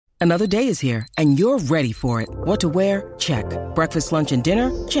Another day is here, and you're ready for it. What to wear? Check. Breakfast, lunch, and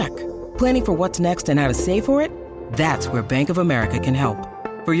dinner? Check. Planning for what's next and how to save for it? That's where Bank of America can help.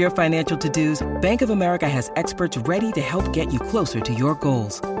 For your financial to-dos, Bank of America has experts ready to help get you closer to your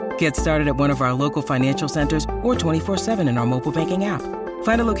goals. Get started at one of our local financial centers or 24/7 in our mobile banking app.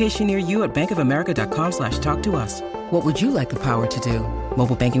 Find a location near you at bankofamerica.com/talktous. What would you like the power to do?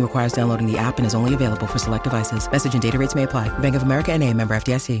 Mobile banking requires downloading the app and is only available for select devices. Message and data rates may apply. Bank of America N.A., member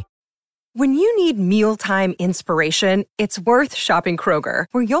FDIC. When you need mealtime inspiration, it's worth shopping Kroger,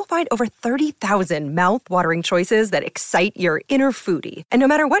 where you'll find over 30,000 mouth-watering choices that excite your inner foodie. And no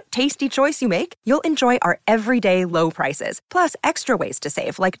matter what tasty choice you make, you'll enjoy our everyday low prices, plus extra ways to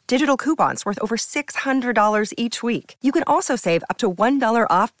save, like digital coupons worth over $600 each week. You can also save up to $1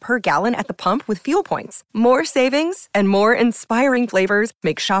 off per gallon at the pump with fuel points. More savings and more inspiring flavors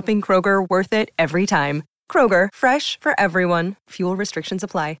make shopping Kroger worth it every time. Kroger, fresh for everyone. Fuel restrictions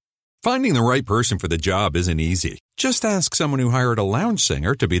apply. Finding the right person for the job isn't easy. Just ask someone who hired a lounge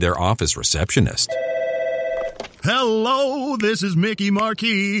singer to be their office receptionist. Hello, this is Mickey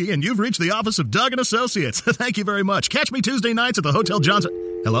Marquis, and you've reached the office of Doug & Associates. Thank you very much. Catch me Tuesday nights at the Hotel Johnson.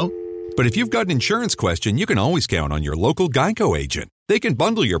 Hello? But if you've got an insurance question, you can always count on your local Geico agent. They can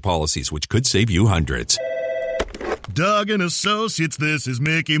bundle your policies, which could save you hundreds. Doug & Associates, this is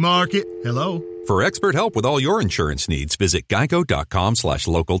Mickey Marquis. Hello? For expert help with all your insurance needs, visit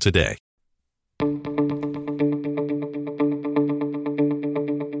geico.com/local today.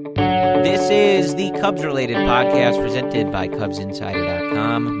 This is the Cubs-related podcast presented by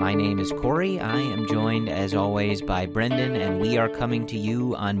CubsInsider.com. My name is Corey. I am joined, as always, by Brendan, and we are coming to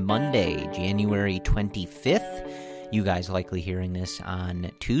you on Monday, January 25th. You guys likely hearing this on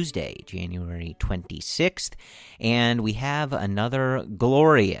Tuesday, January 26th. And we have another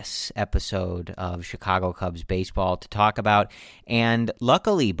glorious episode of Chicago Cubs baseball to talk about. And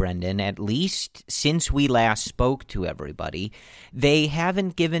luckily, Brendan, at least since we last spoke to everybody, they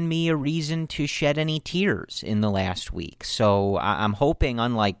haven't given me a reason to shed any tears in the last week. So I'm hoping,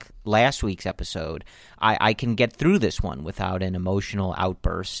 unlike last week's episode, I can get through this one without an emotional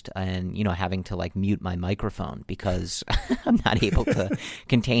outburst and, having to mute my microphone because I'm not able to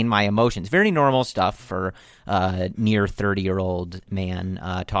contain my emotions. Very normal stuff for a near 30-year-old man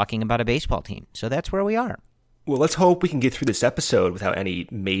talking about a baseball team. So that's where we are. Well, let's hope we can get through this episode without any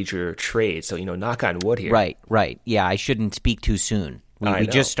major trades. So, knock on wood here. Right. Yeah, I shouldn't speak too soon. We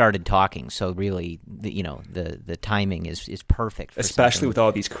just started talking, so really, the timing is perfect. Especially with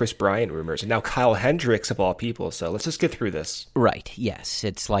all these Chris Bryant rumors, and now Kyle Hendricks of all people. So let's just get through this. Right. Yes,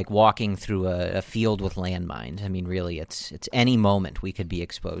 it's like walking through a field with landmines. I mean, really, it's any moment we could be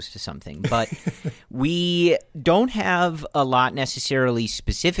exposed to something. But we don't have a lot necessarily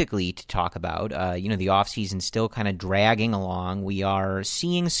specifically to talk about. The offseason still kind of dragging along. We are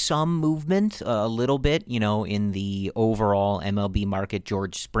seeing some movement, a little bit, in the overall MLB market.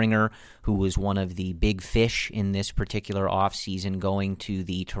 George Springer, who was one of the big fish in this particular offseason, going to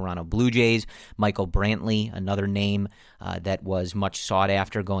the Toronto Blue Jays. Michael Brantley, another name that was much sought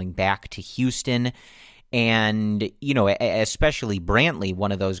after, going back to Houston. And, especially Brantley,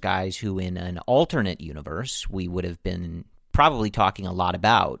 one of those guys who in an alternate universe we would have been probably talking a lot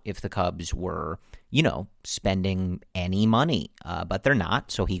about if the Cubs were, spending any money. But they're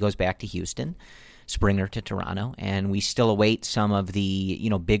not, so he goes back to Houston. Springer to Toronto, and we still await some of the,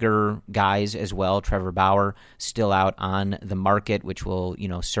 bigger guys as well. Trevor Bauer still out on the market, which will,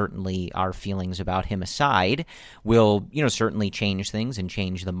 certainly our feelings about him aside, will, certainly change things and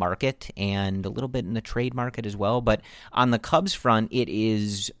change the market and a little bit in the trade market as well. But on the Cubs front, it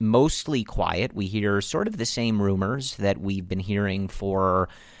is mostly quiet. We hear sort of the same rumors that we've been hearing for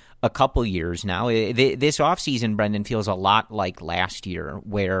a couple years now. This offseason, Brendan, feels a lot like last year,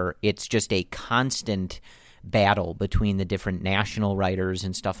 where it's just a constant battle between the different national writers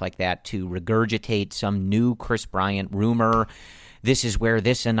and stuff like that to regurgitate some new Chris Bryant rumor. This is where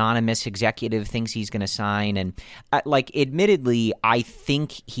this anonymous executive thinks he's going to sign. And admittedly, I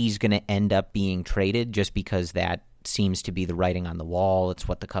think he's going to end up being traded just because that seems to be the writing on the wall. It's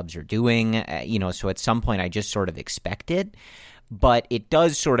what the Cubs are doing. So at some point I just sort of expect it. But it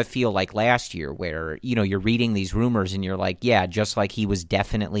does sort of feel like last year where, you're reading these rumors and you're like, yeah, just like he was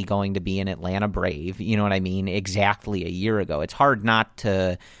definitely going to be an Atlanta Brave, you know what I mean, exactly a year ago. It's hard not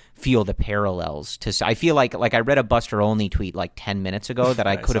to feel the parallels. I feel like I read a Buster Olney tweet 10 minutes ago that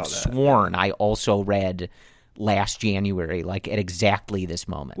I could have sworn I also read last January, at exactly this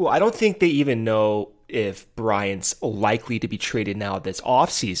moment. Well, I don't think they even know if Bryant's likely to be traded now this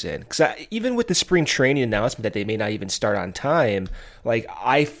offseason. Because even with the spring training announcement that they may not even start on time,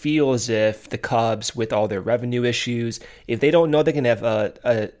 I feel as if the Cubs, with all their revenue issues, if they don't know they can have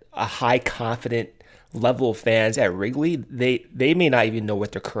a a high confident level of fans at Wrigley, they may not even know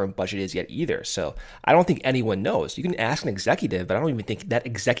what their current budget is yet either. So I don't think anyone knows. You can ask an executive, but I don't even think that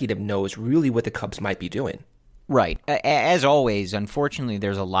executive knows really what the Cubs might be doing. Right. As always, unfortunately,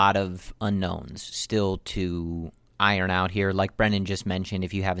 there's a lot of unknowns still to iron out here. Like Brendan just mentioned,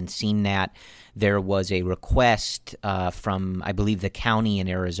 if you haven't seen that, there was a request from, I believe, the county in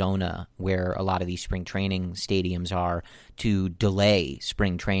Arizona where a lot of these spring training stadiums are to delay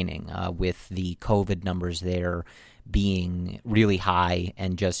spring training with the COVID numbers there being really high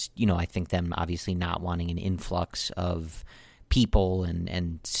and just, I think them obviously not wanting an influx of people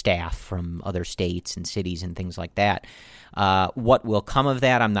and staff from other states and cities and things like that. What will come of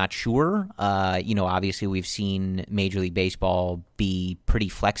that, I'm not sure. Obviously we've seen Major League Baseball be pretty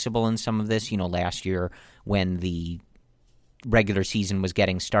flexible in some of this. Last year when the regular season was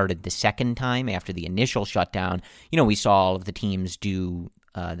getting started the second time after the initial shutdown, we saw all of the teams do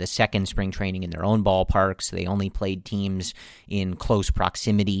the second spring training in their own ballparks. They only played teams in close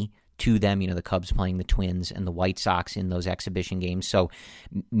proximity to them, the Cubs playing the Twins and the White Sox in those exhibition games. So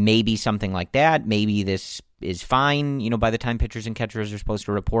maybe something like that. Maybe this is fine, by the time pitchers and catchers are supposed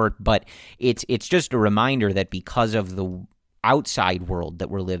to report. But it's just a reminder that because of the outside world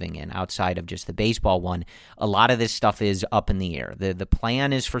that we're living in, outside of just the baseball one, a lot of this stuff is up in the air. The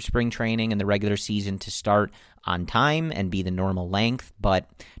plan is for spring training and the regular season to start on time and be the normal length, but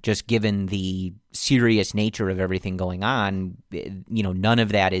just given the serious nature of everything going on, none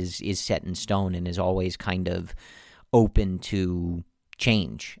of that is set in stone and is always kind of open to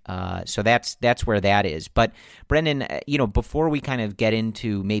change. So that's where that is. But Brendan, before we kind of get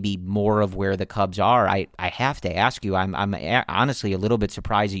into maybe more of where the Cubs are, I have to ask you, I'm honestly a little bit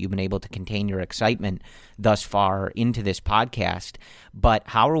surprised that you've been able to contain your excitement thus far into this podcast. But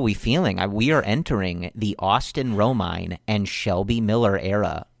how are we feeling? We are entering the Austin Romine and Shelby Miller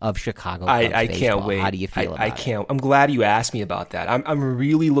era of Chicago Cubs I baseball. can't wait. How do you feel about I can't. I'm glad you asked me about that. I'm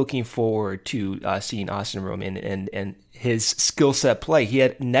really looking forward to seeing Austin Romine and his skill set play. He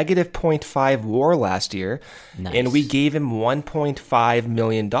had negative .5 WAR last year, Nice. And we gave him $1.5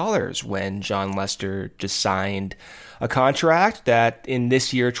 million when John Lester just signed a contract that in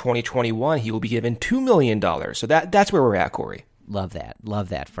this year, 2021, he will be given $2 million. So that's where we're at, Corey. Love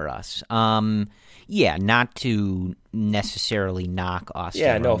that for us. Not to necessarily knock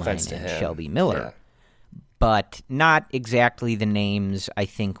Austin no Romine offense to and him. Shelby Miller, but not exactly the names I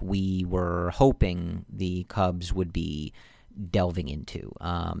think we were hoping the Cubs would be delving into.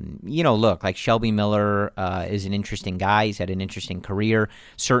 Look, like Shelby Miller is an interesting guy. He's had an interesting career,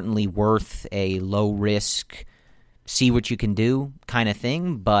 certainly worth a low risk, see what you can do kind of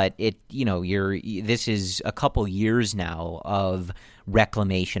thing. But this is a couple years now of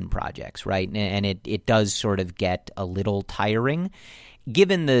reclamation projects, right? And it does sort of get a little tiring.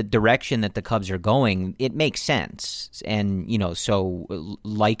 Given the direction that the Cubs are going, it makes sense. And, so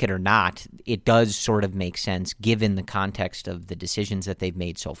like it or not, it does sort of make sense given the context of the decisions that they've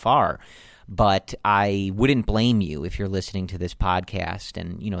made so far. But I wouldn't blame you if you're listening to this podcast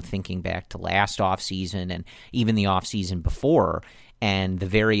and, thinking back to last offseason and even the offseason before and the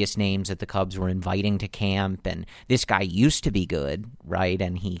various names that the Cubs were inviting to camp. And this guy used to be good, right?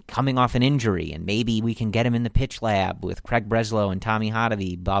 And he coming off an injury, and maybe we can get him in the pitch lab with Craig Breslow and Tommy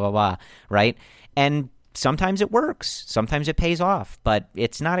Hotovy, blah, blah, blah, right? And sometimes it works. Sometimes it pays off. But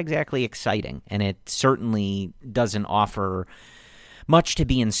it's not exactly exciting. And it certainly doesn't offer much to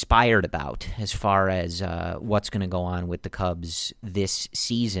be inspired about as far as what's going to go on with the Cubs this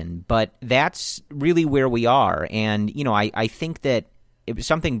season. But that's really where we are. And, I think that it was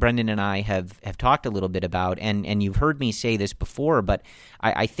something Brendan and I have talked a little bit about, and you've heard me say this before, but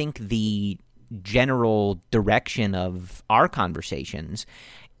I think the general direction of our conversations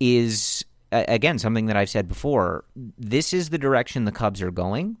is, again, something that I've said before. This is the direction the Cubs are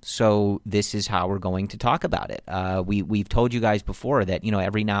going, so this is how we're going to talk about it. We've told you guys before that,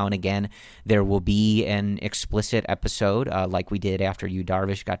 every now and again there will be an explicit episode like we did after Yu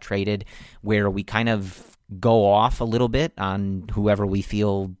Darvish got traded, where we kind of go off a little bit on whoever we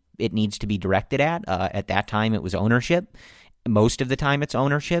feel it needs to be directed at. At that time, it was ownership. Most of the time, it's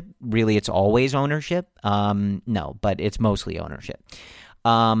ownership. Really, it's always ownership. No, but it's mostly ownership.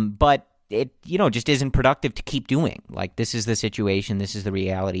 But it, just isn't productive to keep doing. Like, this is the situation, this is the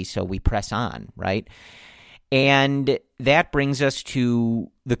reality, so we press on, right? And that brings us to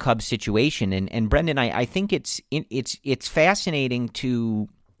the Cubs situation. And Brendan, I think it's fascinating to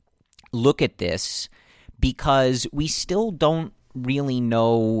look at this because we still don't really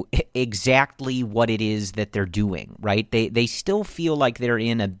know exactly what it is that they're doing, right? They still feel like they're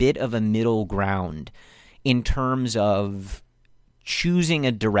in a bit of a middle ground in terms of choosing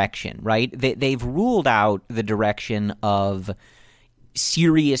a direction, right? They've ruled out the direction of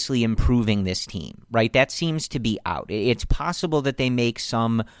seriously improving this team, right? That seems to be out. It's possible that they make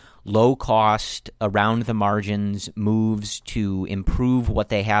some low-cost, around-the-margins moves to improve what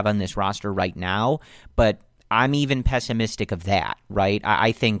they have on this roster right now, but I'm even pessimistic of that, right?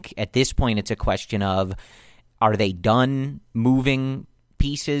 I think at this point it's a question of, are they done moving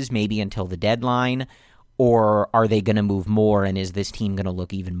pieces maybe until the deadline, or are they going to move more, and is this team going to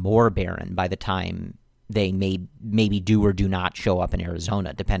look even more barren by the time they maybe do or do not show up in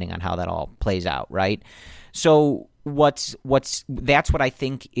Arizona, depending on how that all plays out, right? So that's what I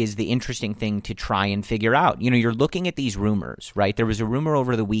think is the interesting thing to try and figure out. You're looking at these rumors, right? There was a rumor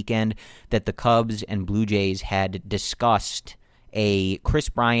over the weekend that the Cubs and Blue Jays had discussed a Chris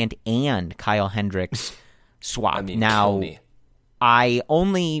Bryant and Kyle Hendricks swap. Now, I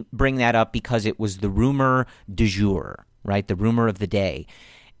only bring that up because it was the rumor du jour, right? The rumor of the day.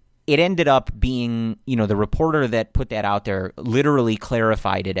 It ended up being, the reporter that put that out there literally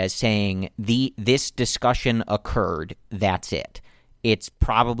clarified it as saying this discussion occurred. That's it. It's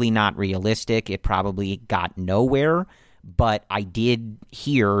probably not realistic. It probably got nowhere. But I did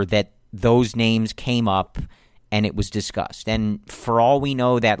hear that those names came up and it was discussed. And for all we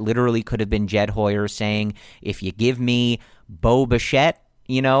know, that literally could have been Jed Hoyer saying, if you give me Bo Bichette,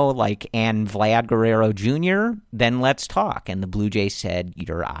 and Vlad Guerrero Jr., then let's talk. And the Blue Jays said,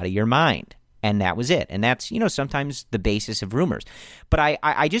 you're out of your mind. And that was it. And that's, sometimes the basis of rumors. But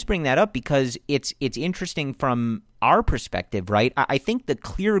I just bring that up because it's interesting from our perspective, right? I think the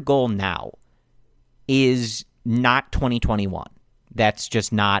clear goal now is not 2021. That's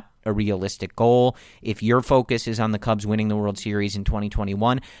just not a realistic goal. If your focus is on the Cubs winning the World Series in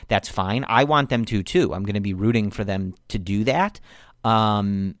 2021, that's fine. I want them to, too. I'm going to be rooting for them to do that.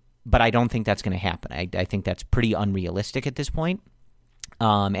 But I don't think that's going to happen. I think that's pretty unrealistic at this point.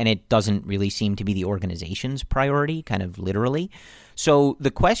 And it doesn't really seem to be the organization's priority, kind of literally. So the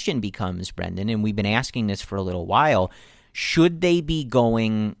question becomes, Brendan, and we've been asking this for a little while, should they be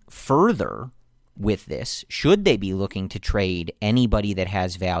going further with this? Should they be looking to trade anybody that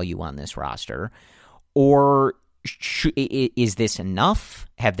has value on this roster? Or is this enough?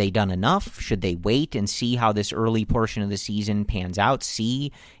 Have they done enough? Should they wait and see how this early portion of the season pans out?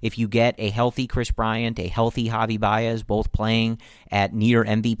 See if you get a healthy Chris Bryant, a healthy Javi Baez, both playing at near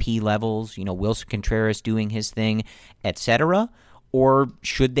MVP levels, Wilson Contreras doing his thing, etc. Or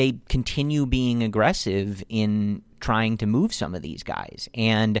should they continue being aggressive in trying to move some of these guys?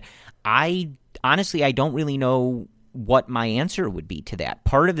 And I don't really know what my answer would be to that.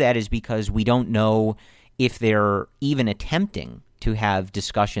 Part of that is because we don't know if they're even attempting to have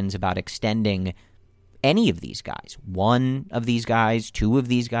discussions about extending any of these guys. One of these guys, two of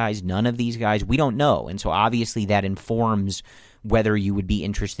these guys, none of these guys, we don't know. And so obviously that informs whether you would be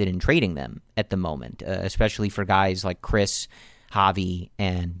interested in trading them at the moment, especially for guys like Chris, Javi,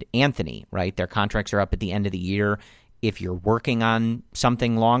 and Anthony, right? Their contracts are up at the end of the year. If you're working on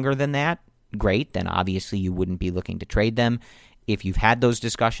something longer than that, great, then obviously you wouldn't be looking to trade them. If you've had those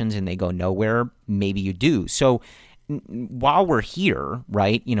discussions and they go nowhere, maybe you do. So while we're here,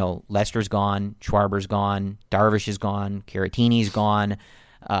 right, Lester's gone, Schwarber's gone, Darvish is gone, Caratini's gone,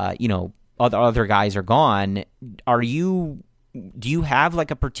 other guys are gone. Do you have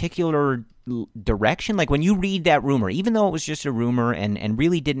like a particular direction? Like when you read that rumor, even though it was just a rumor and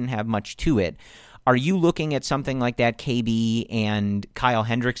really didn't have much to it, are you looking at something like that KB and Kyle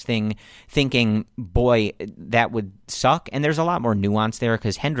Hendricks thing thinking, boy, that would suck? And there's a lot more nuance there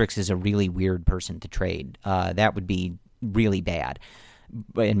because Hendricks is a really weird person to trade. That would be really bad,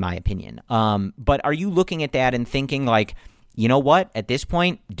 in my opinion. But are you looking at that and thinking like, you know what? At this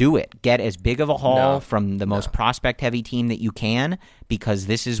point, do it. Get as big of a haul from the most prospect-heavy team that you can because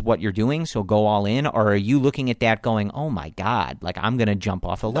this is what you're doing, so go all in? Or are you looking at that going, oh, my God, like I'm going to jump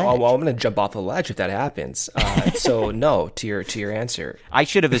off a ledge? No, well, I'm going to jump off a ledge if that happens. So no, to your answer. I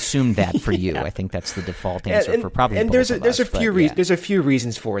should have assumed that for you. I think that's the default answer for probably both of us. There's a few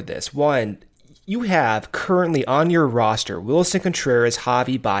reasons for this. One, you have currently on your roster Wilson Contreras,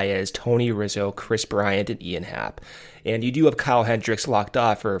 Javi Baez, Tony Rizzo, Chris Bryant, and Ian Happ. And you do have Kyle Hendricks locked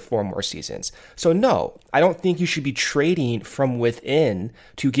off for 4 more seasons. So no, I don't think you should be trading from within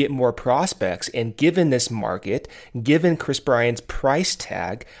to get more prospects. And given this market, given Chris Bryant's price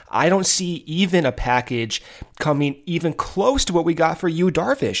tag, I don't see even a package coming even close to what we got for Yu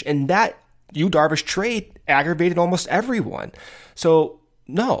Darvish. And that Yu Darvish trade aggravated almost everyone. So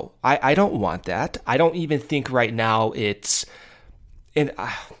no, I don't want that. I don't even think right now it's...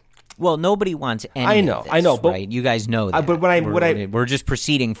 Well, nobody wants any of this, I know, but right? You guys know that. But we're just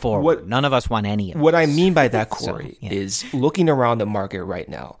proceeding forward. None of us want any of this. What I mean by that, Corey, is looking around the market right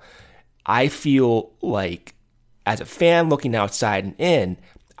now, I feel like as a fan looking outside and in,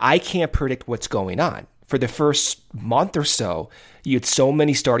 I can't predict what's going on. For the first month or so, you had so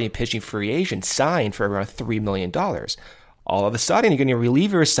many starting and pitching free agents signed for around $3 million. All of a sudden, you're getting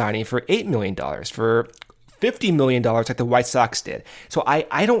relievers signing for $8 million, for $50 million like the White Sox did. So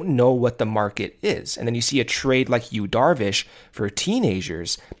I don't know what the market is. And then you see a trade like Yu Darvish for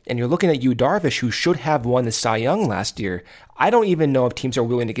teenagers, and you're looking at Yu Darvish, who should have won the Cy Young last year. I don't even know if teams are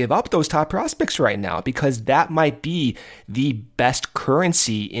willing to give up those top prospects right now, because that might be the best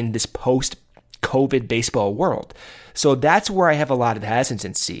currency in this post-COVID baseball world. So that's where I have a lot of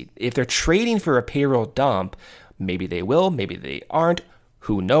hesitancy. If they're trading for a payroll dump, maybe they will, maybe they aren't.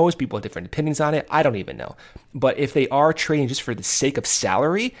 Who knows? People have different opinions on it. I don't even know. But if they are trading just for the sake of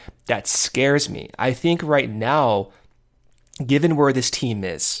salary, that scares me. I think right now, given where this team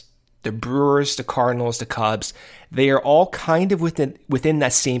is, the Brewers, the Cardinals, the Cubs, they are all kind of within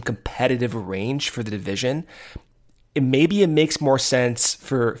that same competitive range for the division. Maybe it makes more sense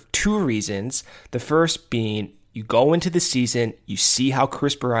for two reasons. The first being, you go into the season, you see how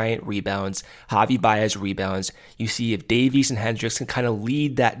Chris Bryant rebounds, Javi Baez rebounds, you see if Davies and Hendricks can kind of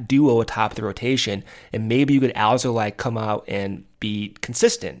lead that duo atop the rotation, and maybe you could Alzolay come out and be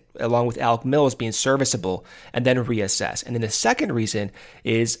consistent, along with Alec Mills being serviceable, and then reassess. And then the second reason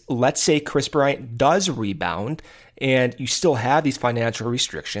is, let's say Chris Bryant does rebound, and you still have these financial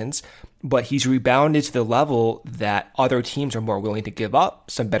restrictions, but he's rebounded to the level that other teams are more willing to give up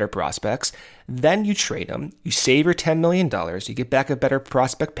some better prospects. Then you trade him, you save your $10 million, you get back a better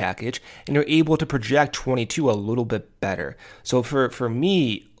prospect package, and you're able to project 22 a little bit better. So for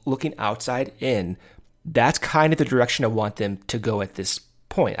me, looking outside in, that's kind of the direction I want them to go at this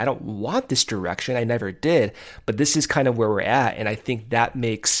point. I don't want this direction, I never did, but this is kind of where we're at, and I think that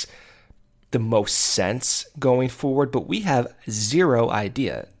makes the most sense going forward, but we have zero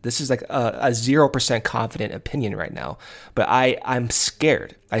idea. This is like a 0% confident opinion right now, but I'm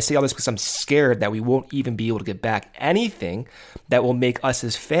scared. I say all this because I'm scared that we won't even be able to get back anything that will make us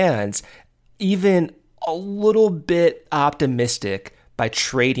as fans even a little bit optimistic by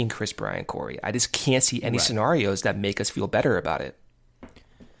trading Chris Bryant, Corey. I just can't see any scenarios that make us feel better about it.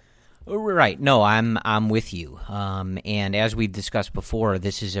 Right. No, I'm with you. And as we've discussed before,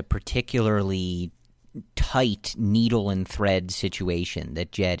 this is a particularly tight needle and thread situation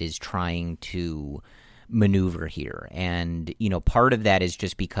that Jed is trying to maneuver here. And, part of that is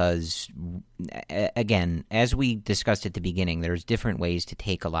just because, again, as we discussed at the beginning, there's different ways to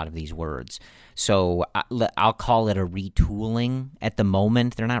take a lot of these words. So I'll call it a retooling at the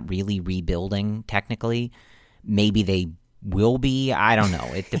moment. They're not really rebuilding, technically. Maybe they will be. I don't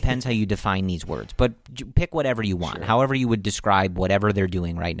know. It depends how you define these words. But pick whatever you want. Sure. However you would describe whatever they're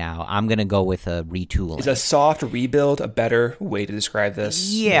doing right now. I'm going to go with a retooling. Is a soft rebuild a better way to describe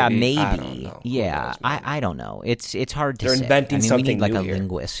this? Yeah, maybe. I don't know. Yeah, I don't know. It's hard to say. They're inventing something we need like new a here.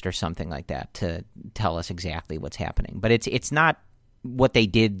 Linguist or something like that to tell us exactly what's happening. But it's not what they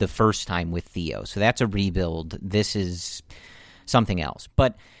did the first time with Theo. So that's a rebuild. This is something else.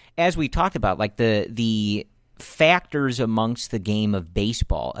 But as we talked about, like the factors amongst the game of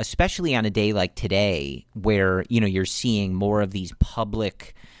baseball, especially on a day like today where, you're seeing more of these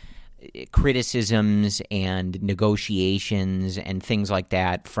public criticisms and negotiations and things like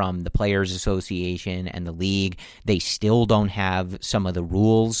that from the Players Association and the league. They still don't have some of the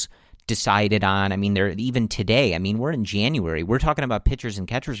rules decided on. I mean, they're even today. I mean, we're in January. We're talking about pitchers and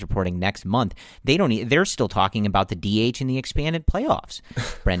catchers reporting next month. They're still talking about the DH and the expanded playoffs,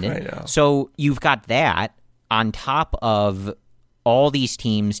 Brendan. I know. So you've got that on top of all these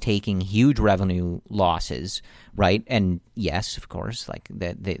teams taking huge revenue losses, right? And yes, of course, like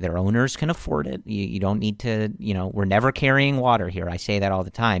their owners can afford it. You don't need to, we're never carrying water here. I say that all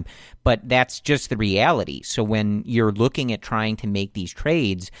the time. But that's just the reality. So when you're looking at trying to make these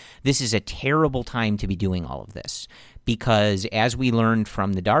trades, this is a terrible time to be doing all of this. Because as we learned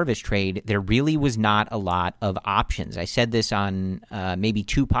from the Darvish trade, there really was not a lot of options. I said this on maybe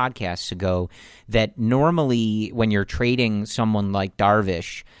 2 podcasts ago, that normally when you're trading someone like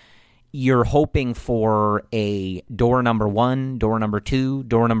Darvish, you're hoping for a door number 1, door number 2,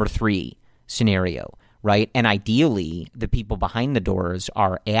 door number 3 scenario, right? And ideally, the people behind the doors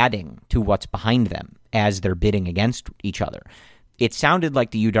are adding to what's behind them as they're bidding against each other. It sounded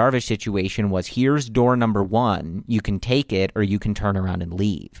like the Yu Darvish situation was, here's door number 1, you can take it or you can turn around and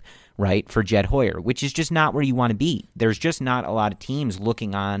leave, right, for Jed Hoyer, which is just not where you want to be. There's just not a lot of teams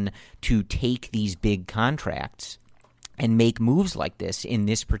looking on to take these big contracts and make moves like this in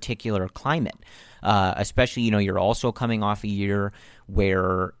this particular climate. Especially, you're also coming off a year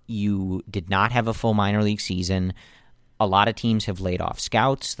where you did not have a full minor league season. A lot of teams have laid off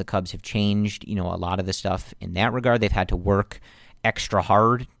scouts. The Cubs have changed, a lot of the stuff in that regard. They've had to work extra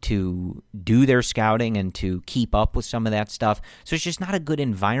hard to do their scouting and to keep up with some of that stuff. So it's just not a good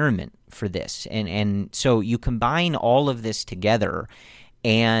environment for this. And so you combine all of this together,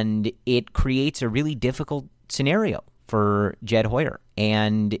 and it creates a really difficult scenario for Jed Hoyer.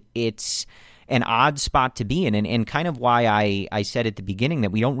 And it's an odd spot to be in, and kind of why I said at the beginning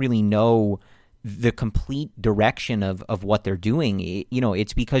that we don't really know the complete direction of what they're doing.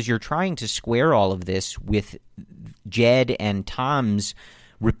 It's because you're trying to square all of this with Jed and Tom's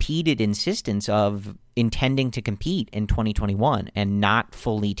repeated insistence of intending to compete in 2021 and not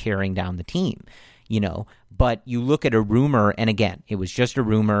fully tearing down the team, But you look at a rumor, and again, it was just a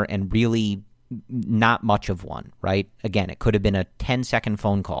rumor and really not much of one, right? Again, it could have been a 10-second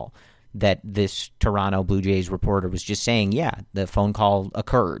phone call that this Toronto Blue Jays reporter was just saying, yeah, the phone call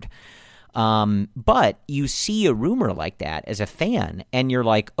occurred. But you see a rumor like that as a fan, and you're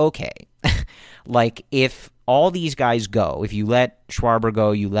like, okay, like if all these guys go, if you let Schwarber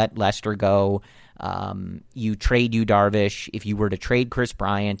go, you let Lester go, you trade Yu Darvish, if you were to trade Chris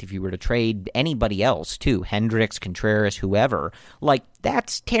Bryant, if you were to trade anybody else too, Hendricks, Contreras, whoever, like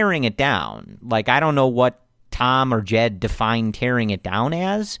that's tearing it down. Like I don't know what Tom or Jed define tearing it down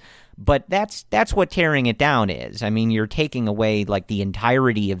as, but that's what tearing it down is. I mean, you're taking away like the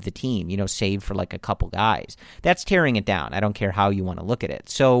entirety of the team, save for like a couple guys. That's tearing it down. I don't care how you want to look at it.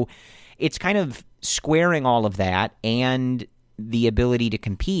 So it's kind of squaring all of that and the ability to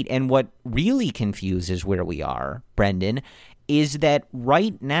compete. And what really confuses where we are, Brendan, is that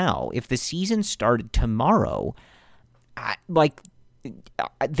right now, if the season started tomorrow,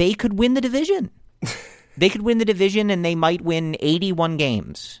 they could win the division. They could win the division, and they might win 81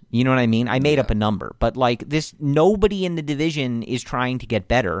 games. You know what I mean? I made up a number. But like this, nobody in the division is trying to get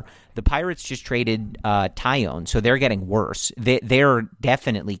better. The Pirates just traded Tyone, so they're getting worse. They're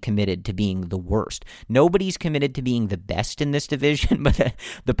definitely committed to being the worst. Nobody's committed to being the best in this division, but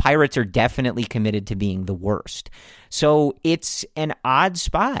the Pirates are definitely committed to being the worst. So it's an odd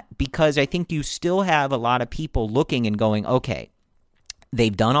spot because I think you still have a lot of people looking and going, okay,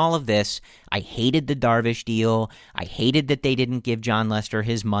 they've done all of this. I hated the Darvish deal. I hated that they didn't give John Lester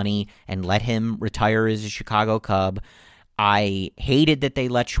his money and let him retire as a Chicago Cub. I hated that they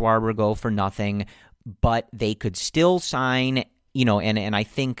let Schwarber go for nothing, but they could still sign, and I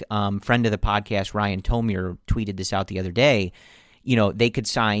think friend of the podcast, Ryan Tomier, tweeted this out the other day. They could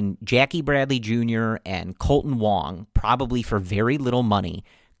sign Jackie Bradley Jr. and Colton Wong probably for very little money,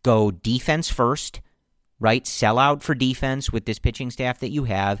 go defense first, right? Sell out for defense with this pitching staff that you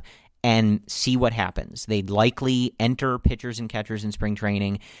have and see what happens. They'd likely enter pitchers and catchers in spring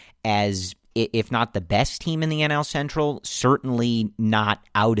training as, if not the best team in the NL Central, certainly not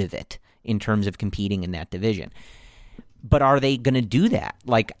out of it in terms of competing in that division. But are they going to do that?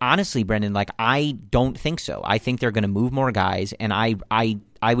 Like, honestly, Brendan, like, I don't think so. I think they're going to move more guys, and I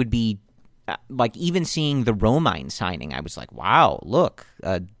would be like, even seeing the Romine signing, I was like, wow, look,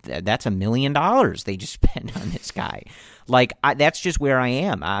 that's $1 million they just spent on this guy. Like, that's just where I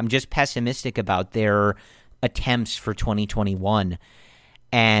am. I'm just pessimistic about their attempts for 2021.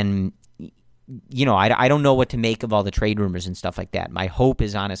 And, I don't know what to make of all the trade rumors and stuff like that. My hope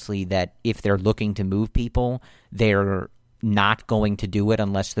is honestly that if they're looking to move people, they're not going to do it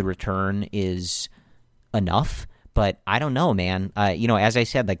unless the return is enough. But I don't know, man. As I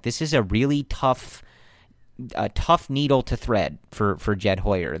said, like this is a really tough needle to thread for Jed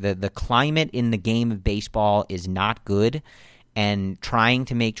Hoyer. The climate in the game of baseball is not good, and trying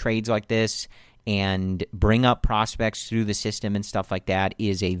to make trades like this and bring up prospects through the system and stuff like that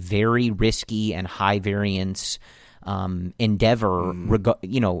is a very risky and high variance endeavor.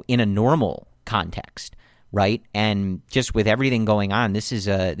 In a normal context. Right, and just with everything going on, this is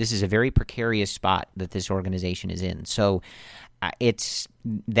a very precarious spot that this organization is in. So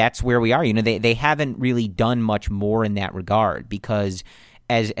that's where we are. They haven't really done much more in that regard because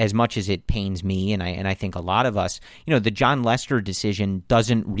as much as it pains me and I think a lot of us, the John Lester decision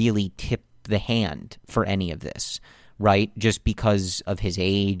doesn't really tip the hand for any of this, right? Just because of his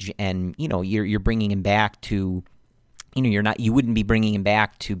age, and you're bringing him back to. You wouldn't be bringing him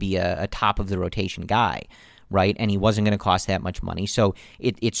back to be a top of the rotation guy, right? And he wasn't going to cost that much money. So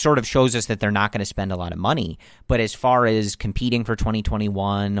it sort of shows us that they're not going to spend a lot of money. But as far as competing for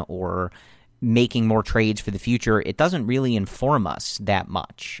 2021 or making more trades for the future, it doesn't really inform us that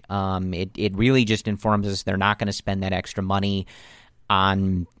much. It really just informs us they're not going to spend that extra money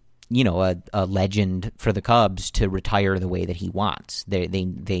on a legend for the Cubs to retire the way that he wants.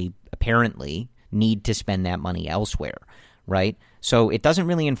 They apparently need to spend that money elsewhere, right? So it doesn't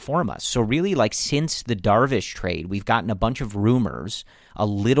really inform us. So really, like, since the Darvish trade, we've gotten a bunch of rumors, a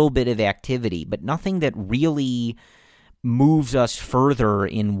little bit of activity, but nothing that really moves us further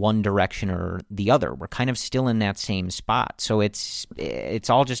in one direction or the other. We're kind of still in that same spot. So it's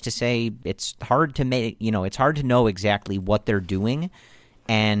all just to say it's hard to it's hard to know exactly what they're doing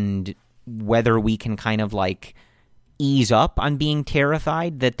and whether we can kind of like ease up on being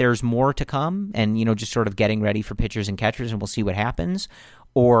terrified that there's more to come and, just sort of getting ready for pitchers and catchers and we'll see what happens,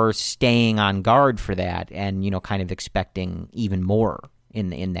 or staying on guard for that and, kind of expecting even more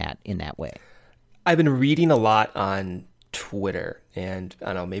in that way. I've been reading a lot on Twitter, and I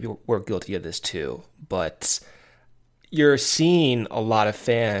don't know, maybe we're guilty of this too, but you're seeing a lot of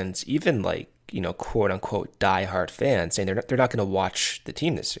fans, even like, quote unquote diehard fans, saying they're not going to watch the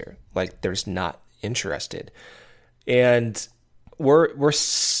team this year. Like, they're just not interested. And we're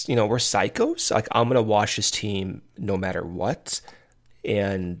psychos. Like, I'm going to watch this team no matter what.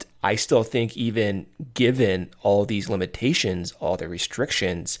 And I still think, even given all these limitations, all the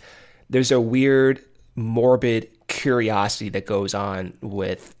restrictions, there's a weird, morbid curiosity that goes on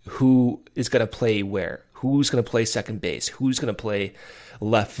with who is going to play where, who's going to play second base, who's going to play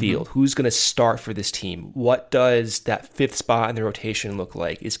left field, who's going to start for this team. What does that fifth spot in the rotation look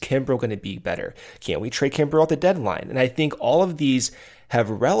like? Is Kimbrel going to be better? Can't we trade Kimbrel at the deadline? And I think all of these have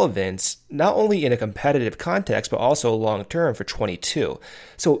relevance, not only in a competitive context, but also long-term for 22.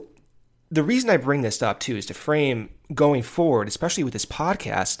 So the reason I bring this up too is to frame going forward, especially with this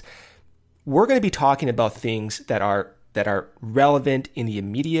podcast, we're going to be talking about things that are relevant in the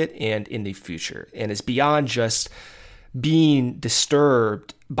immediate and in the future. And it's beyond just being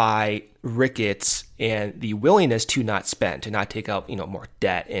disturbed by Ricketts and the willingness to not spend, to not take out, more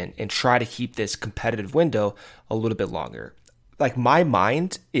debt and try to keep this competitive window a little bit longer. Like, my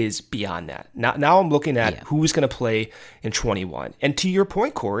mind is beyond that. Now I'm looking at who's going to play in 21. And to your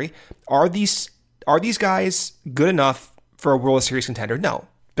point, Corey, are these guys good enough for a World Series contender? No,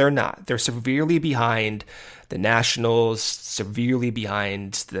 they're not. They're severely behind the Nationals, severely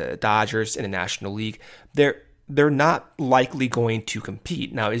behind the Dodgers in the National League. They're not likely going to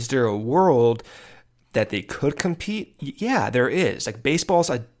compete. Now, is there a world that they could compete? Yeah, there is. Like, baseball's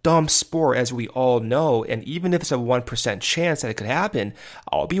a dumb sport, as we all know, and even if it's a 1% chance that it could happen,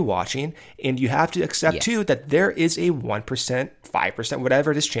 I'll be watching. And you have to accept too that there is a 1%, 5%,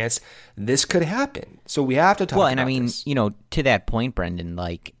 whatever it is, chance this could happen. So we have to talk. Well, and I mean, this. To that point, Brendan,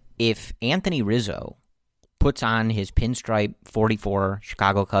 like, if Anthony Rizzo puts on his pinstripe 44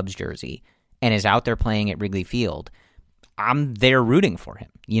 Chicago Cubs jersey and is out there playing at Wrigley Field, I'm there rooting for him.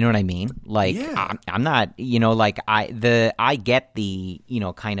 You know what I mean? Like, I'm not, I get the,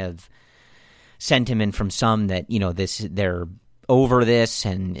 kind of sentiment from some that, they're over this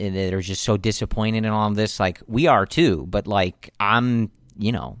and they're just so disappointed in all of this. Like, we are too, but like, I'm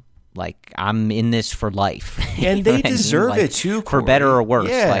in this for life. And they deserve it too, Corey. For better or worse.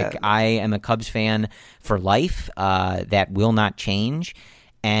 Yeah. Like, I am a Cubs fan for life. That will not change.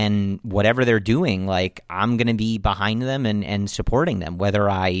 And whatever they're doing, like, I'm going to be behind them and supporting them, whether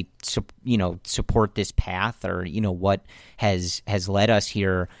I, support this path or, what has led us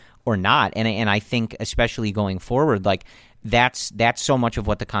here or not. And I think, especially going forward, like, that's so much of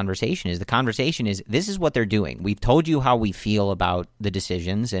what the conversation is. The conversation is, this is what they're doing. We've told you how we feel about the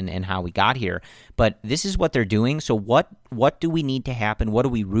decisions and how we got here, but this is what they're doing. So what do we need to happen? What are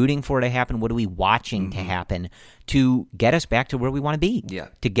we rooting for to happen? What are we watching to happen to get us back to where we want to be? Yeah.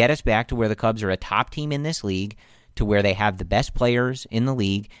 To get us back to where the Cubs are a top team in this league, to where they have the best players in the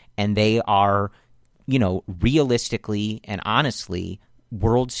league, and they are, realistically and honestly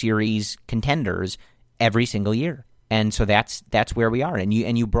World Series contenders every single year. And so that's where we are. And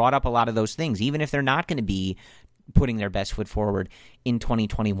you brought up a lot of those things, even if they're not going to be putting their best foot forward in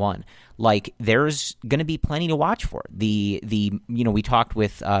 2021. Like, there's going to be plenty to watch for. We talked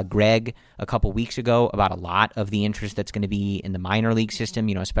with Greg a couple weeks ago about a lot of the interest that's going to be in the minor league system,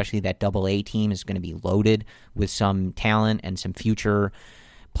 especially that AA team is going to be loaded with some talent and some future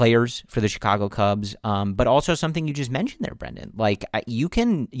players for the Chicago Cubs, but also something you just mentioned there, Brendan. Like, you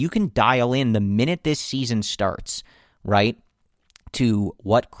can dial in the minute this season starts, right, to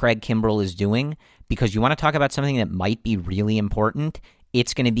what Craig Kimbrel is doing, because you want to talk about something that might be really important.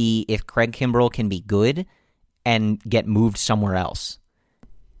 It's going to be if Craig Kimbrel can be good and get moved somewhere else.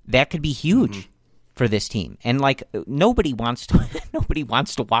 That could be huge for this team. And like, nobody wants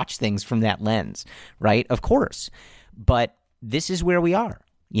to watch things from that lens, right? Of course. But this is where we are,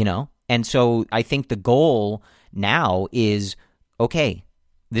 And so I think the goal now is, okay,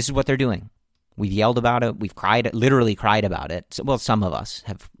 this is what they're doing. We've yelled about it. We've literally cried about it. Well, some of us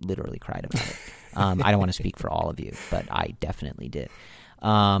have literally cried about it. I don't want to speak for all of you, but I definitely did.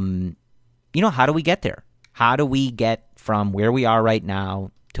 How do we get there? How do we get from where we are right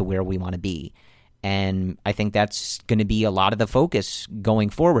now to where we want to be? And I think that's going to be a lot of the focus going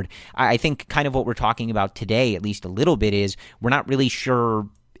forward. I think kind of what we're talking about today, at least a little bit, is we're not really sure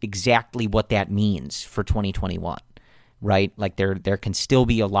exactly what that means for 2021, right? Like there can still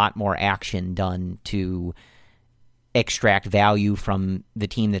be a lot more action done to extract value from the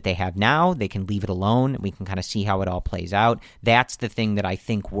team that they have now. They can leave it alone. We can kind of see how it all plays out. That's the thing that I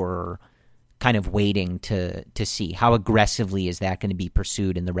think we're kind of waiting to see. How aggressively is that going to be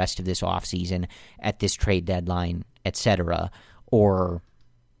pursued in the rest of this offseason, at this trade deadline, et cetera? Or,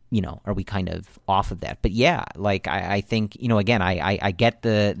 are we kind of off of that? But yeah, like I think, again, I get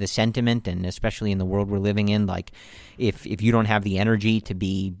the sentiment, and especially in the world we're living in, like if you don't have the energy to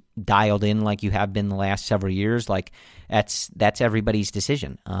be dialed in like you have been the last several years, like that's everybody's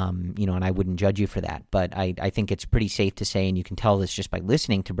decision. And I wouldn't judge you for that. But I think it's pretty safe to say, and you can tell this just by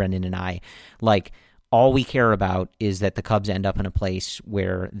listening to Brendan and I, like all we care about is that the Cubs end up in a place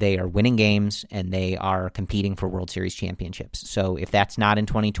where they are winning games and they are competing for World Series championships. So if that's not in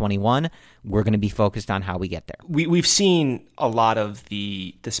 2021, we're going to be focused on how we get there. We've seen a lot of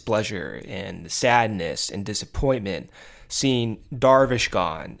the displeasure and the sadness and disappointment, seeing Darvish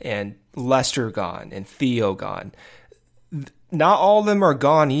gone and Lester gone and Theo gone. Not all of them are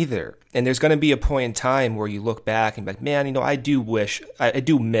gone either. And there's going to be a point in time where you look back and be like, man, I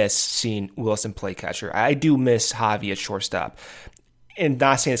do miss seeing Wilson play catcher. I do miss Javi at shortstop. And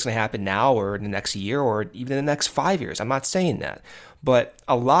not saying it's going to happen now or in the next year or even in the next 5 years. I'm not saying that. But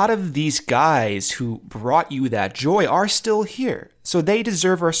a lot of these guys who brought you that joy are still here. So they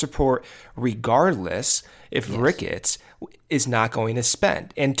deserve our support regardless if Ricketts is not going to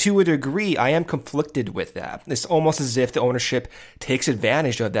spend. And to a degree, I am conflicted with that. It's almost as if the ownership takes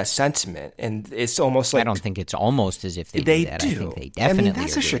advantage of that sentiment. And it's almost like... I don't think it's almost as if they do that. Do. I think they definitely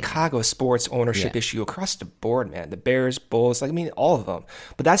that's a Chicago sports ownership issue across the board, man. The Bears, Bulls, all of them.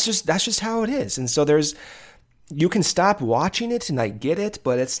 But that's just how it is. And so you can stop watching it and I get it,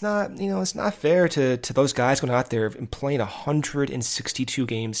 but it's not, it's not fair to those guys going out there and playing 162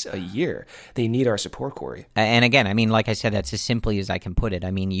 games a year. They need our support, Corey. And again, like I said, that's as simply as I can put it.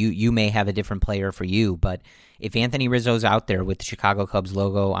 You may have a different player for you, but if Anthony Rizzo's out there with the Chicago Cubs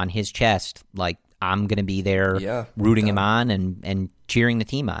logo on his chest, like I'm going to be there rooting him on and cheering the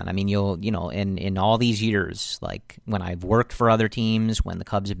team on. In all these years, like when I've worked for other teams, when the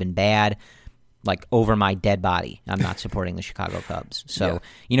Cubs have been bad, like over my dead body, I'm not supporting the Chicago Cubs. So,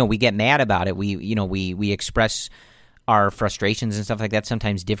 we get mad about it. We express our frustrations and stuff like that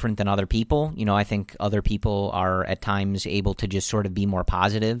sometimes different than other people. I think other people are at times able to just sort of be more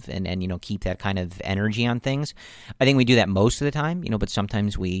positive and keep that kind of energy on things. I think we do that most of the time, but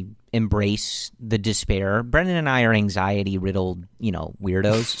sometimes we embrace the despair. Brendan and I are anxiety-riddled,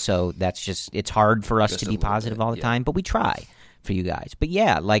 weirdos. So that's just, it's hard for us to be positive all the time, but we try for you guys. But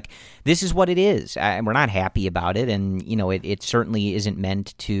yeah, like this is what it is. We're not happy about it, and it certainly isn't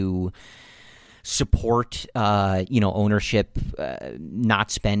meant to support ownership not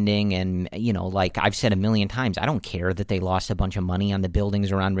spending. And like I've said a million times, I don't care that they lost a bunch of money on the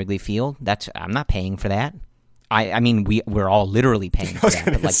buildings around Wrigley Field. I'm not paying for that. We're all literally paying for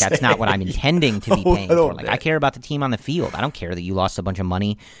that, but that's not what I'm intending to be paying for. Like I care about the team on the field. I don't care that you lost a bunch of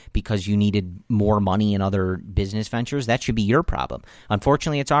money because you needed more money in other business ventures. That should be your problem.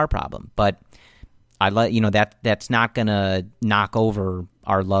 Unfortunately, it's our problem. But that's not going to knock over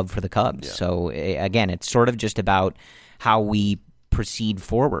our love for the Cubs. Yeah. So again, it's sort of just about how we proceed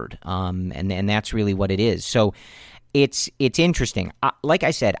forward, and that's really what it is. So. It's interesting. Like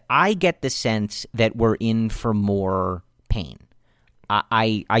I said, I get the sense that we're in for more pain.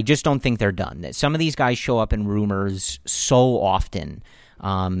 I just don't think they're done. Some of these guys show up in rumors so often.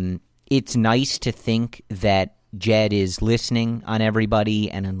 It's nice to think that Jed is listening on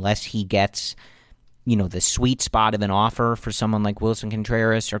everybody, and unless he gets, the sweet spot of an offer for someone like Wilson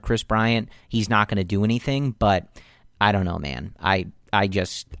Contreras or Chris Bryant, he's not going to do anything. But I don't know, man.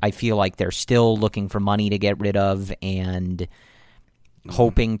 I feel like they're still looking for money to get rid of and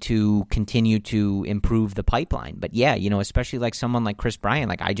hoping to continue to improve the pipeline. But yeah, especially like someone like Chris Bryant,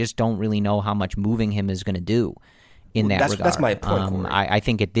 like I just don't really know how much moving him is going to do in that regard. That's my point. I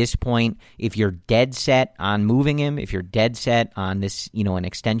think at this point, if you're dead set on moving him, if you're dead set on this, an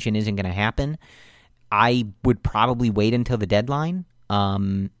extension isn't going to happen, I would probably wait until the deadline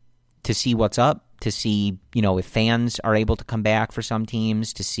to see what's up. To see, if fans are able to come back for some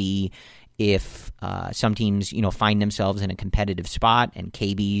teams, to see if some teams, find themselves in a competitive spot and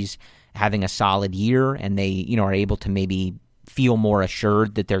KB's having a solid year and they, are able to maybe feel more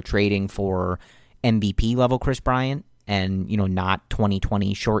assured that they're trading for MVP level Chris Bryant and, not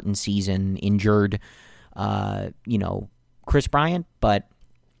 2020 shortened season injured, Chris Bryant. But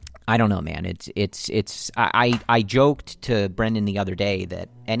I don't know, man. I joked to Brendan the other day that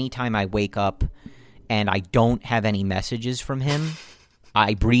anytime I wake up and I don't have any messages from him,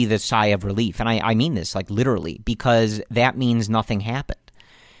 I breathe a sigh of relief. And I mean this, like, literally, because that means nothing happened.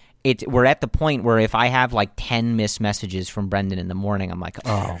 We're at the point where if I have like 10 missed messages from Brendan in the morning, I'm like,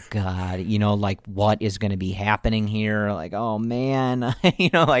 oh God, like what is going to be happening here? Like, oh man,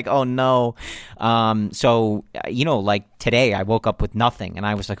 like, oh no. So, like today I woke up with nothing and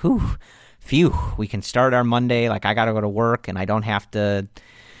I was like, phew, we can start our Monday. Like I got to go to work and I don't have to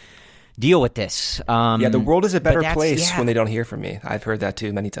deal with this. The world is a better place when they don't hear from me. I've heard that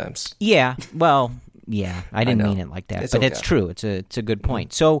too many times. Yeah, well, yeah, I didn't mean it like that, but it's true. It's a good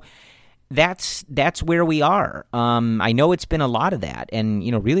point. So that's where we are. I know it's been a lot of that, and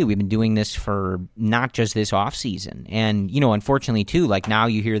really we've been doing this for not just this off season, and unfortunately too, like now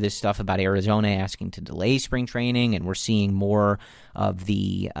you hear this stuff about Arizona asking to delay spring training, and we're seeing more of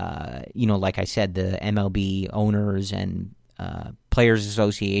the like I said, the MLB owners and Players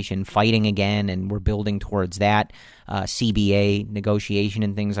Association fighting again, and we're building towards that CBA negotiation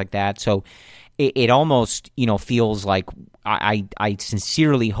and things like that. So it almost, feels like I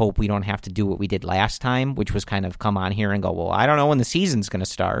sincerely hope we don't have to do what we did last time, which was kind of come on here and go, well, I don't know when the season's going to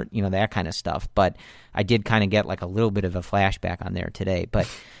start, that kind of stuff. But I did kind of get like a little bit of a flashback on there today. But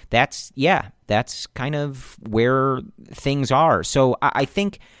that's kind of where things are. So I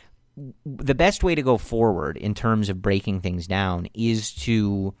think the best way to go forward in terms of breaking things down is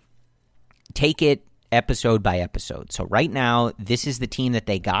to take it episode by episode. So right now, this is the team that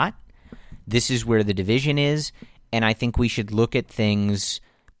they got. This is where the division is, and I think we should look at things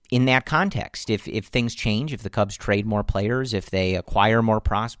in that context. If things change, if the Cubs trade more players, if they acquire more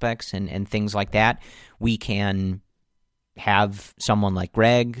prospects and things like that, we can have someone like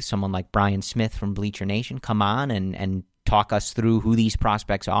Greg, someone like Brian Smith from Bleacher Nation come on and talk us through who these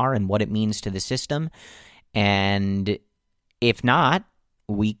prospects are and what it means to the system. And if not,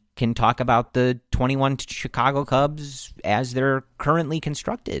 we can talk about the 21 Chicago Cubs as they're currently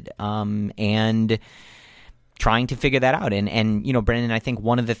constructed, and trying to figure that out. And Brendan, I think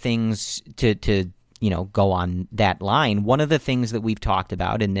one of the things to go on that line, one of the things that we've talked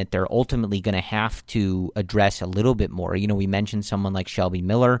about and that they're ultimately going to have to address a little bit more, we mentioned someone like Shelby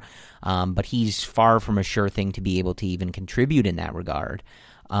Miller, but he's far from a sure thing to be able to even contribute in that regard.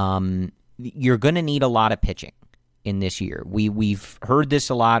 You're going to need a lot of pitching in this year. We've heard this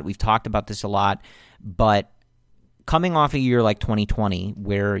a lot. We've talked about this a lot. But coming off a year like 2020,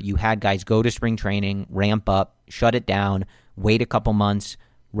 where you had guys go to spring training, ramp up, shut it down, wait a couple months,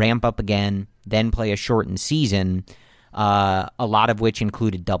 ramp up again, then play a shortened season, a lot of which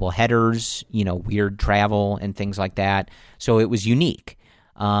included double headers, weird travel and things like that. So it was unique.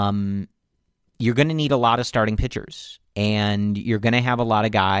 You're going to need a lot of starting pitchers. And you're going to have a lot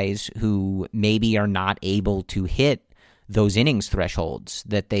of guys who maybe are not able to hit those innings thresholds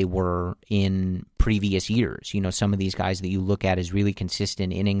that they were in previous years. Some of these guys that you look at as really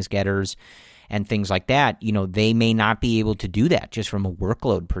consistent innings getters and things like that, they may not be able to do that just from a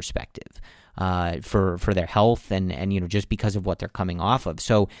workload perspective for their health and just because of what they're coming off of.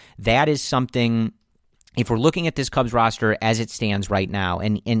 So that is something, if we're looking at this Cubs roster as it stands right now,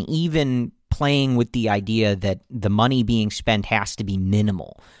 and even playing with the idea that the money being spent has to be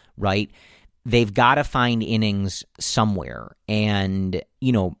minimal, right? They've got to find innings somewhere. And,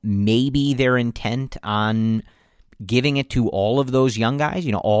 maybe they're intent on giving it to all of those young guys,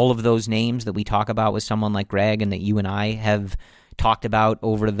 all of those names that we talk about with someone like Greg and that you and I have talked about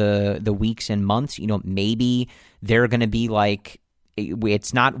over the weeks and months. Maybe they're going to be like,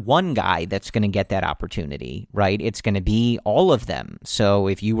 it's not one guy that's going to get that opportunity, right? It's going to be all of them. So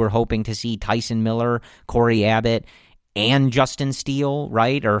if you were hoping to see Tyson Miller, Corey Abbott, and Justin Steele,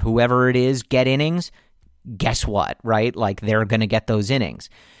 right, or whoever it is, get innings, guess what, right? Like they're going to get those innings.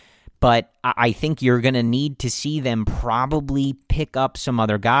 But I think you're going to need to see them probably pick up some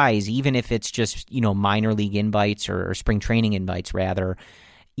other guys, even if it's just, minor league invites or spring training invites, rather.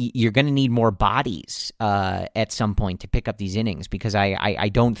 You're going to need more bodies at some point to pick up these innings, because I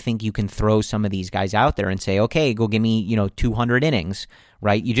don't think you can throw some of these guys out there and say, okay, go give me 200 innings,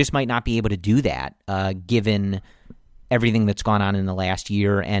 right? You just might not be able to do that given everything that's gone on in the last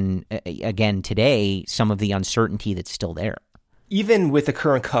year and, again, today, some of the uncertainty that's still there. Even with the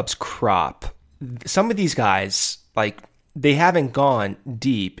current Cubs crop, some of these guys, like they haven't gone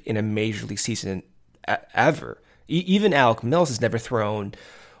deep in a major league season ever. Even Alec Mills has never thrown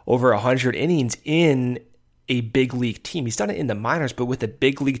over 100 innings in a big league team. He's done it in the minors, but with a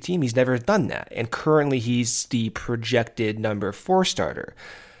big league team, he's never done that. And currently he's the projected number 4 starter.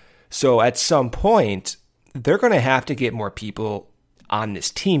 So at some point, they're going to have to get more people on this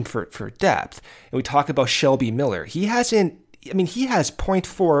team for depth. And we talk about Shelby Miller. He has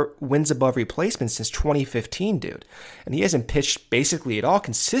 0.4 wins above replacement since 2015, dude. And he hasn't pitched basically at all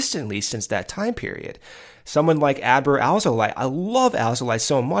consistently since that time period. Someone like Adbert Alzolay, I love Alzolay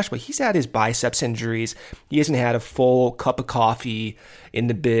so much, but he's had his biceps injuries. He hasn't had a full cup of coffee in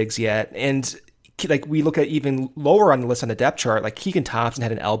the bigs yet. And like we look at even lower on the list on the depth chart, like Keegan Thompson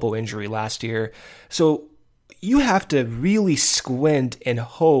had an elbow injury last year. So you have to really squint and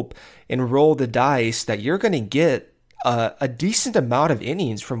hope and roll the dice that you're going to get a decent amount of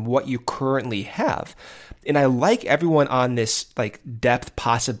innings from what you currently have. And I like everyone on this like depth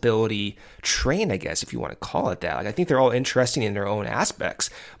possibility train, I guess, if you want to call it that. Like, I think they're all interesting in their own aspects,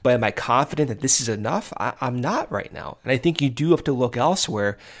 but am I confident that this is enough? I'm not right now. And I think you do have to look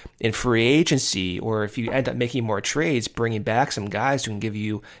elsewhere in free agency, or if you end up making more trades, bringing back some guys who can give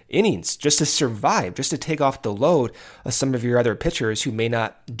you innings just to survive, just to take off the load of some of your other pitchers who may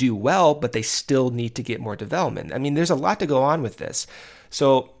not do well, but they still need to get more development. I mean, there's a lot to go on with this.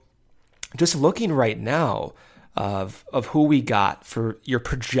 So just looking right now of who we got for your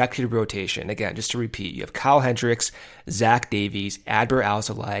projected rotation, again, just to repeat, you have Kyle Hendricks, Zach Davies, Adbert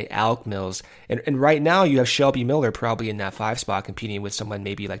Alzolay, Alec Mills, and right now you have Shelby Miller probably in that 5 spot competing with someone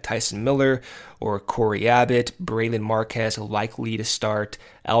maybe like Tyson Miller or Corey Abbott, Braylon Marquez likely to start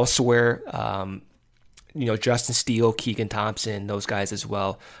elsewhere. Justin Steele, Keegan Thompson, those guys as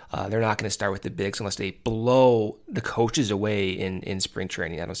well. They're not going to start with the bigs unless they blow the coaches away in spring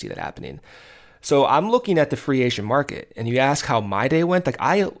training. I don't see that happening. So I'm looking at the free agent market, and you ask how my day went. Like,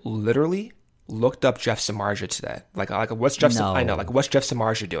 I literally looked up Jeff Samardzija today. Like what's Jeff? No. I know, like, what's Jeff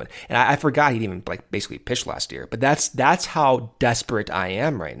Samardzija doing? And I forgot he'd even like basically pitched last year. But that's how desperate I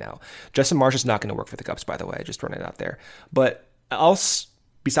am right now. Jeff Samardzija's not going to work for the Cubs, by the way. Just throwing it out there. But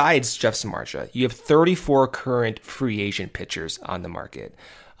besides Jeff Samardzija, you have 34 current free agent pitchers on the market.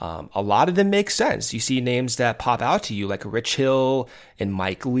 A lot of them make sense. You see names that pop out to you like Rich Hill and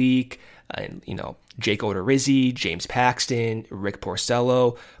Mike Leake, and Jake Odorizzi, James Paxton, Rick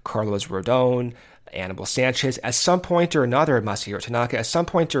Porcello, Carlos Rodon, Anibal Sanchez. At some point or another, Masahiro Tanaka, at some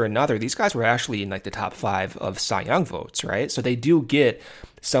point or another, these guys were actually in like the top 5 of Cy Young votes, right? So they do get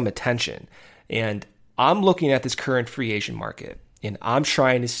some attention. And I'm looking at this current free agent market, and I'm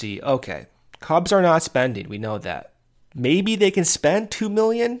trying to see, okay, Cubs are not spending. We know that. Maybe they can spend $2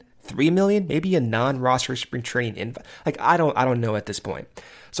 million, $3 million, maybe a non-roster spring training invite. Like, I don't know at this point.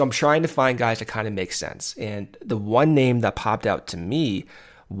 So I'm trying to find guys that kind of make sense. And the one name that popped out to me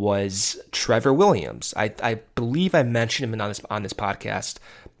was Trevor Williams. I believe I mentioned him on this podcast,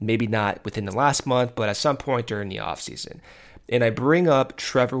 maybe not within the last month, but at some point during the offseason. And I bring up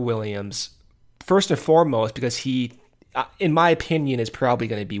Trevor Williams first and foremost because he, in my opinion, is probably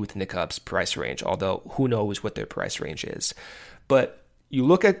going to be within the Cubs' price range, although who knows what their price range is. But you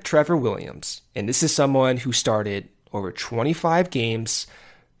look at Trevor Williams, and this is someone who started over 25 games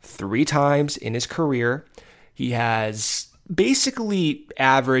 3 times in his career. He has basically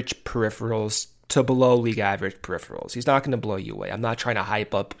average peripherals to below league average peripherals. He's not going to blow you away. I'm not trying to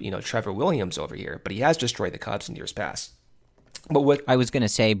hype up, Trevor Williams over here, but he has destroyed the Cubs in years past. But what I was going to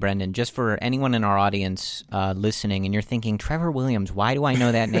say, Brendan, just for anyone in our audience listening, and you're thinking, Trevor Williams, why do I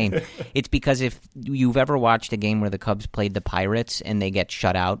know that name? It's because if you've ever watched a game where the Cubs played the Pirates and they get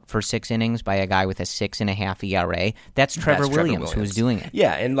shut out for 6 innings by a guy with a 6.5 ERA, that's Trevor Williams who's doing it.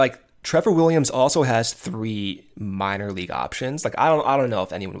 Yeah, and like Trevor Williams also has 3 minor league options. Like, I don't know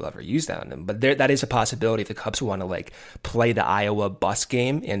if anyone will ever use that on him, but that is a possibility if the Cubs want to like play the Iowa bus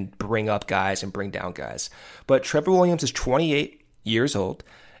game and bring up guys and bring down guys. But Trevor Williams is 28 years old,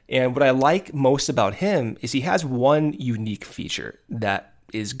 and what I like most about him is he has one unique feature that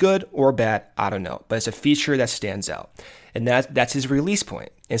is good or bad, I don't know, but it's a feature that stands out, and that's his release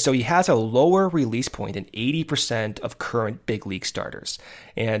point. And so he has a lower release point than 80% of current big league starters.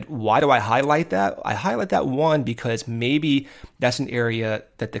 And why do I highlight that? I highlight that, one, because maybe that's an area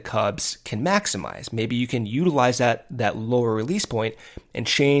that the Cubs can maximize. Maybe you can utilize that lower release point and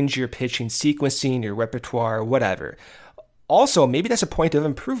change your pitching sequencing, your repertoire, whatever. Also, maybe that's a point of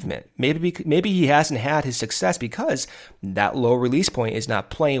improvement. Maybe he hasn't had his success because that low release point is not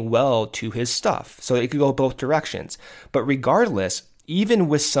playing well to his stuff. So it could go both directions. But regardless, even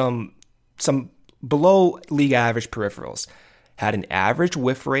with some below league average peripherals, had an average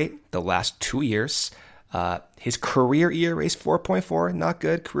whiff rate the last 2 years, His career ERA is 4.4, not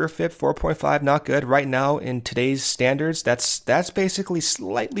good. Career FIP 4.5, not good. Right now, in today's standards, that's basically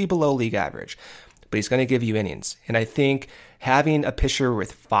slightly below league average. But he's going to give you innings. And I think having a pitcher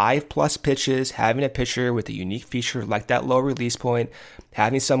with 5+ pitches, having a pitcher with a unique feature like that low release point,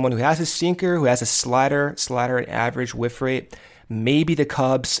 having someone who has a sinker, who has a slider and average whiff rate, maybe the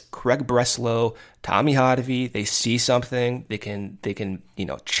Cubs, Craig Breslow, Tommy Hotovy, they see something. They can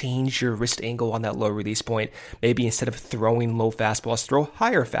change your wrist angle on that low release point. Maybe instead of throwing low fastballs, throw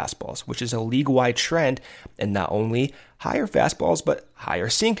higher fastballs, which is a league-wide trend. And not only higher fastballs, but higher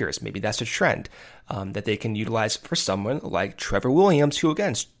sinkers. Maybe that's a trend that they can utilize for someone like Trevor Williams, who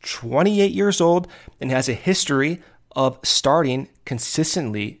again is 28 years old and has a history of starting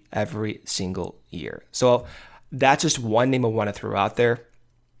consistently every single year. So that's just one name I want to throw out there.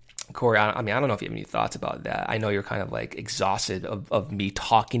 Corey, I don't know if you have any thoughts about that. I know you're kind of like exhausted of me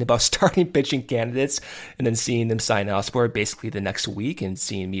talking about starting pitching candidates and then seeing them sign elsewhere basically the next week and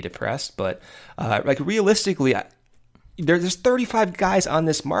seeing me depressed. But realistically, there's 35 guys on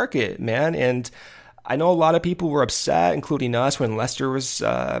this market, man. And I know a lot of people were upset, including us, when Lester was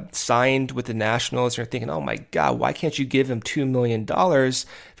signed with the Nationals. They're thinking, oh my God, why can't you give him $2 million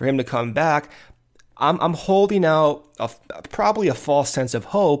for him to come back? I'm holding out probably a false sense of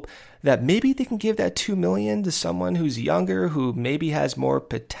hope that maybe they can give that $2 million to someone who's younger, who maybe has more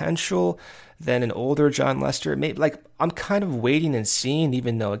potential than an older John Lester. I'm kind of waiting and seeing,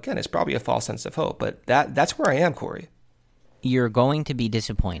 even though again it's probably a false sense of hope. But that's where I am, Corey. You're going to be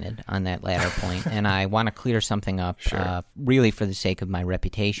disappointed on that latter point, and I want to clear something up, Sure. really for the sake of my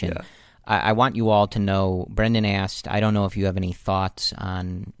reputation. Yeah. I want you all to know, Brendan asked, I don't know if you have any thoughts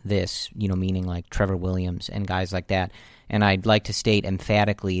on this, meaning like Trevor Williams and guys like that. And I'd like to state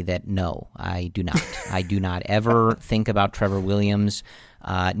emphatically that no, I do not. I do not ever think about Trevor Williams,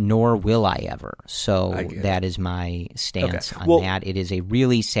 nor will I ever. So that is my stance on that. It is a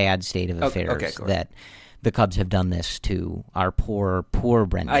really sad state of affairs that the Cubs have done this to our poor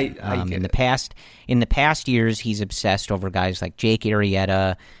Brendan. In the past years, he's obsessed over guys like Jake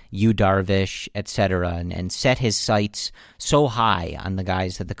Arrieta, Yu Darvish, etc., and set his sights so high on the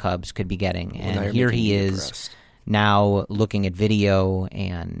guys that the Cubs could be getting. And here he is now looking at video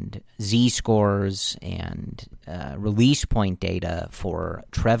and Z-scores and release point data for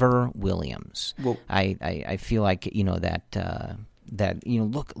Trevor Williams. Well, I feel like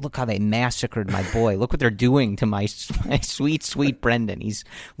look how they massacred my boy. Look what they're doing to my sweet Brendan. He's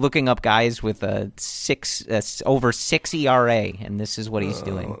looking up guys with a over 6 ERA, and this is what he's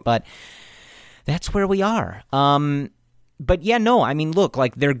doing. But that's where we are. But yeah, no, I mean, look,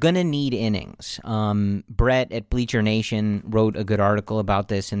 like they're gonna need innings. Brett at Bleacher Nation wrote a good article about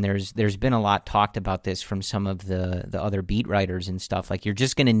this, and there's been a lot talked about this from some of the other beat writers and stuff. Like you're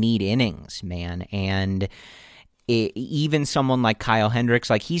just gonna need innings, man, and even someone like Kyle Hendricks,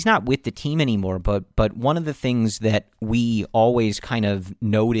 like he's not with the team anymore, but one of the things that we always kind of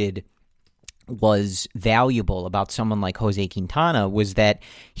noted was valuable about someone like Jose Quintana was that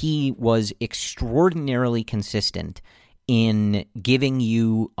he was extraordinarily consistent in giving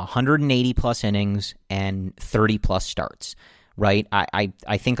you 180 plus innings and 30 plus starts, right?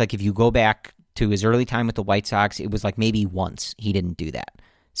 I think like if you go back to his early time with the White Sox, it was like maybe once he didn't do that.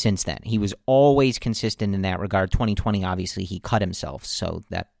 Since then, he was always consistent in that regard. 2020, obviously, he cut himself, so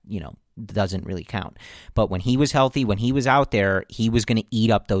that, doesn't really count. But when he was healthy, when he was out there, he was going to eat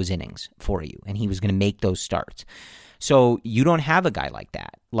up those innings for you, and he was going to make those starts. So you don't have a guy like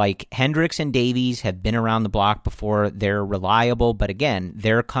that. Like Hendricks and Davies have been around the block before. They're reliable, but again,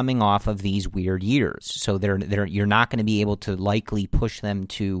 they're coming off of these weird years. So you're not going to be able to likely push them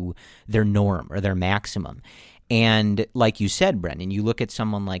to their norm or their maximum. And like you said, Brendan, you look at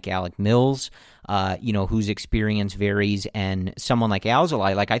someone like Alec Mills, whose experience varies, and someone like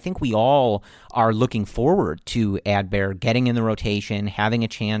Alzolay. Like I think we all are looking forward to Adbert getting in the rotation, having a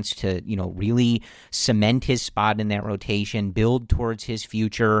chance to, really cement his spot in that rotation, build towards his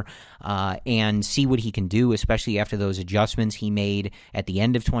future, and see what he can do, especially after those adjustments he made at the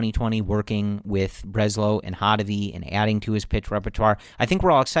end of 2020, working with Breslow and Hotovy and adding to his pitch repertoire. I think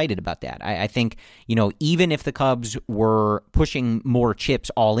we're all excited about that. I think, even if the Cubs were pushing more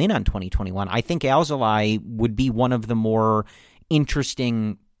chips all in on 2021, I think Alzolay would be one of the more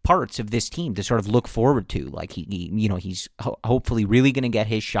interesting parts of this team to sort of look forward to. Like he's hopefully really going to get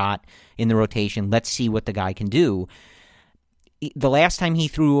his shot in the rotation. Let's see what the guy can do. The last time he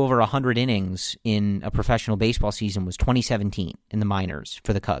threw over 100 innings in a professional baseball season was 2017 in the minors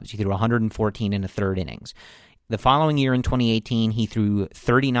for the Cubs. He threw 114 in the third innings. The following year in 2018, he threw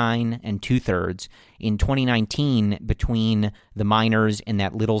 39 and 2/3. In 2019, between the minors and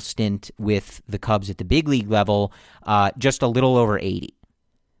that little stint with the Cubs at the big league level, just a little over 80.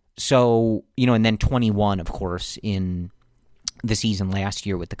 So, and then 21, of course, in the season last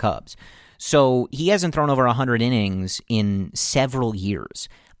year with the Cubs. So he hasn't thrown over 100 innings in several years.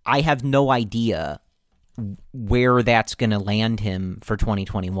 I have no idea where that's going to land him for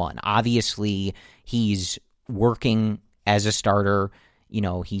 2021. Obviously, he's working as a starter.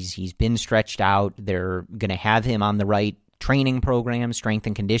 He's been stretched out. They're going to have him on the right training program, strength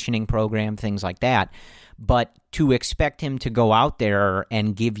and conditioning program, things like that. But to expect him to go out there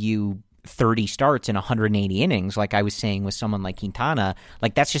and give you 30 starts in 180 innings, like I was saying with someone like Quintana,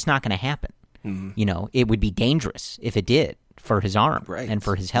 that's just not going to happen. Mm-hmm. It would be dangerous if it did for his arm and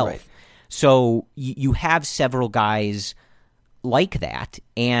for his health. Right. So you have several guys like that,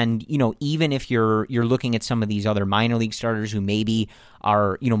 and even if you're looking at some of these other minor league starters who maybe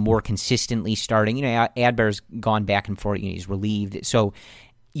are more consistently starting, Adber's gone back and forth, he's relieved, so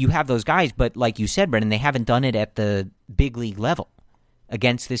you have those guys, but like you said, Brendan, they haven't done it at the big league level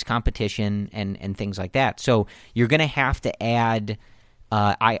against this competition and things like that. So you're going to have to add.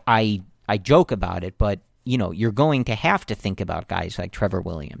 I joke about it, but you're going to have to think about guys like Trevor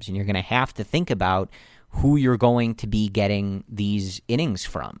Williams, and you're going to have to think about who you're going to be getting these innings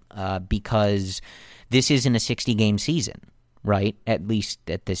from, because this isn't a 60-game season, right? At least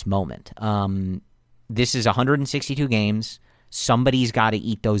at this moment. This is 162 games. Somebody's got to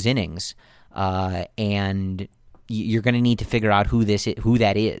eat those innings, and you're going to need to figure out who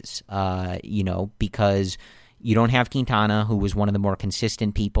that is, because you don't have Quintana, who was one of the more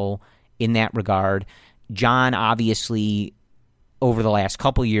consistent people in that regard. John, obviously, over the last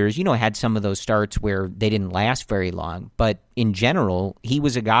couple years, had some of those starts where they didn't last very long. But in general, he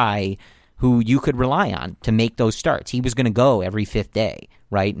was a guy who you could rely on to make those starts. He was going to go every fifth day,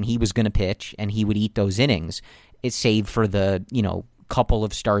 right? And he was going to pitch, and he would eat those innings. It's save for the, couple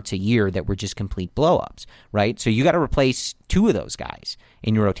of starts a year that were just complete blow-ups, right? So you got to replace two of those guys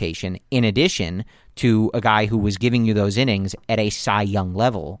in your rotation, in addition to a guy who was giving you those innings at a Cy Young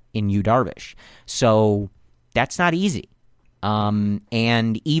level in Yu Darvish. So that's not easy.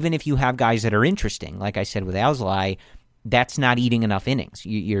 And even if you have guys that are interesting, like I said with Alzolay, that's not eating enough innings.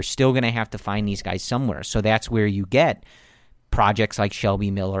 You're still going to have to find these guys somewhere. So that's where you get projects like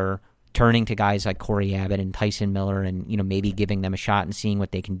Shelby Miller, turning to guys like Corey Abbott and Tyson Miller and, maybe giving them a shot and seeing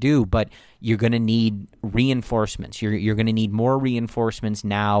what they can do. But you're going to need reinforcements. You're going to need more reinforcements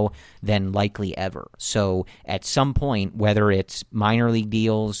now than likely ever. So at some point, whether it's minor league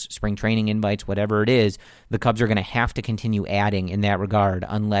deals, spring training invites, whatever it is, the Cubs are going to have to continue adding in that regard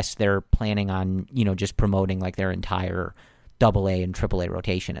unless they're planning on, just promoting like their entire AA and AAA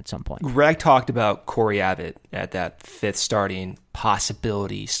rotation at some point. Greg talked about Corey Abbott at that fifth starting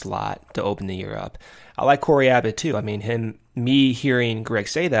possibility slot to open the year up. I like Corey Abbott too. I mean, me hearing Greg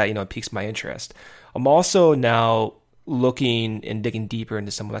say that, piques my interest. I'm also now looking and digging deeper into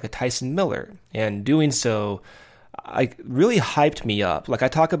someone like a Tyson Miller, and doing so, really hyped me up. Like I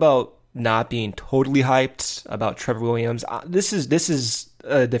talk about not being totally hyped about Trevor Williams. This is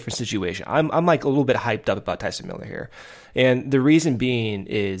a different situation. I'm like a little bit hyped up about Tyson Miller here. And the reason being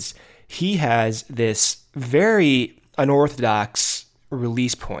is he has this very unorthodox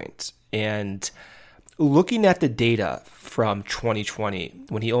release point. And looking at the data from 2020,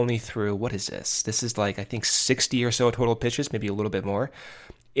 when he only threw, what is this? This is like, I think 60 or so total pitches, maybe a little bit more.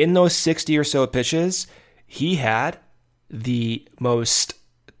 In those 60 or so pitches, he had the most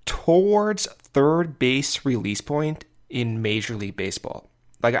towards third base release point in Major League Baseball.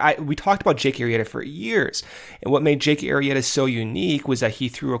 We talked about Jake Arrieta for years, and what made Jake Arrieta so unique was that he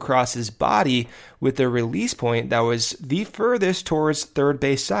threw across his body with a release point that was the furthest towards third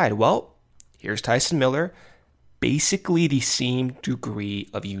base side. Well, here's Tyson Miller, basically the same degree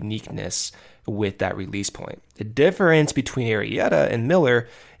of uniqueness with that release point. The difference between Arrieta and Miller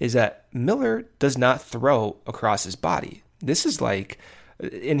is that Miller does not throw across his body. This is like,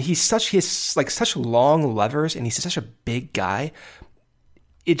 and he has such long levers, and he's such a big guy.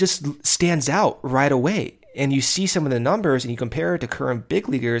 It just stands out right away. And you see some of the numbers and you compare it to current big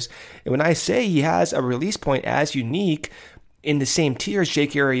leaguers. And when I say he has a release point as unique in the same tier as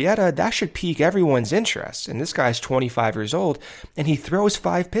Jake Arrieta, that should pique everyone's interest. And this guy's 25 years old and he throws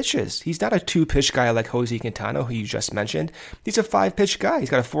 5 pitches. He's not a 2-pitch guy like Jose Quintana, who you just mentioned. He's a 5-pitch guy.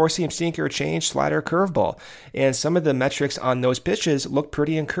 He's got a 4-seam sinker, change, slider, curveball. And some of the metrics on those pitches look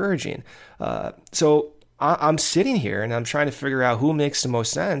pretty encouraging. So I'm sitting here and I'm trying to figure out who makes the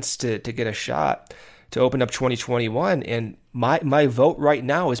most sense to get a shot to open up 2021. And my vote right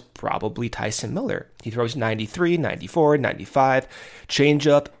now is probably Tyson Miller. He throws 93, 94, 95,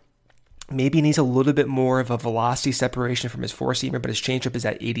 changeup. Maybe needs a little bit more of a velocity separation from his four-seamer, but his changeup is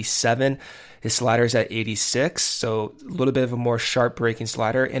at 87. His slider is at 86, so a little bit of a more sharp-breaking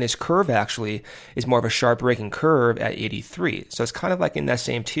slider. And his curve actually is more of a sharp-breaking curve at 83. So it's kind of like in that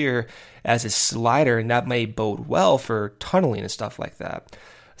same tier as his slider, and that may bode well for tunneling and stuff like that.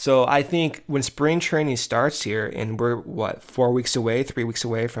 So I think when spring training starts here, and we're, 3 weeks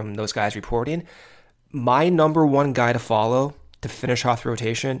away from those guys reporting, my number one guy to follow to finish off the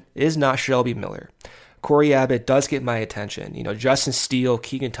rotation is not Shelby Miller. Corey Abbott does get my attention. Justin Steele,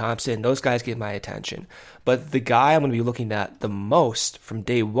 Keegan Thompson, those guys get my attention. But the guy I'm going to be looking at the most from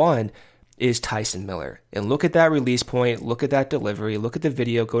day one is Tyson Miller. And look at that release point, look at that delivery, look at the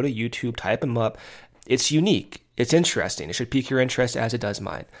video, go to YouTube, type him up. It's unique. It's interesting. It should pique your interest as it does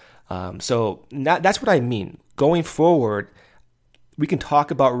mine. So that's what I mean. Going forward, we can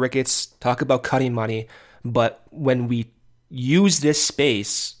talk about Ricketts, talk about cutting money, but when we use this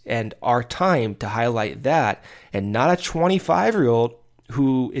space and our time to highlight that and not a 25-year-old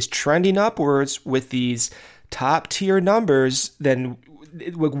who is trending upwards with these top tier numbers, then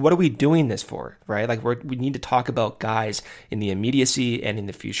what are we doing this for, right? Like we need to talk about guys in the immediacy and in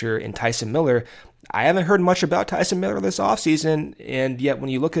the future. And Tyson Miller, I haven't heard much about Tyson Miller this offseason, and yet when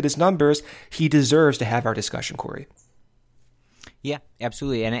you look at his numbers, he deserves to have our discussion, Corey. Yeah,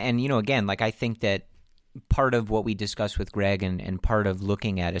 absolutely. And again, like I think that part of what we discussed with Greg and part of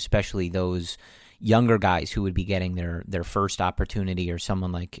looking at especially those younger guys who would be getting their first opportunity, or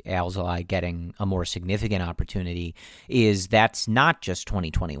someone like Alzolay getting a more significant opportunity, is that's not just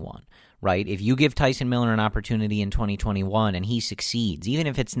 2021, right? If you give Tyson Miller an opportunity in 2021 and he succeeds, even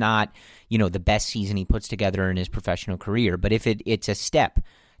if it's not, the best season he puts together in his professional career, but if it's a step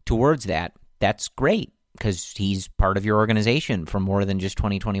towards that, that's great because he's part of your organization for more than just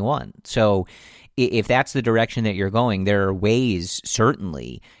 2021. So if that's the direction that you're going, there are ways,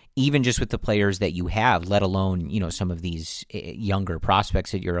 certainly, even just with the players that you have, let alone, some of these younger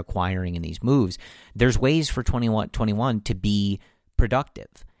prospects that you're acquiring in these moves, there's ways for 21 to be productive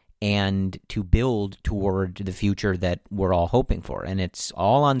and to build toward the future that we're all hoping for. And it's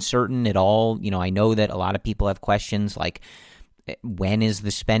all uncertain. I know that a lot of people have questions like, when is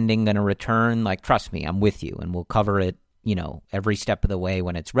the spending going to return? Like, trust me, I'm with you, and we'll cover it, every step of the way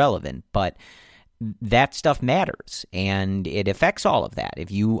when it's relevant. But that stuff matters, and it affects all of that. If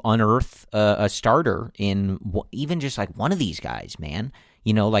you unearth a starter in even just like one of these guys, man,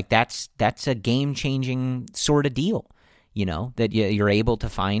 that's a game-changing sort of deal, that you're able to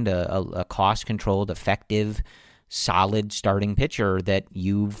find a cost-controlled, effective, solid starting pitcher that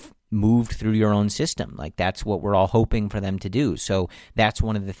you've moved through your own system. Like, that's what we're all hoping for them to do. So that's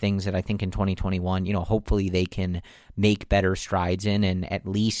one of the things that I think in 2021, hopefully they can make better strides in, and at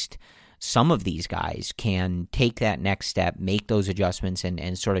least some of these guys can take that next step, make those adjustments,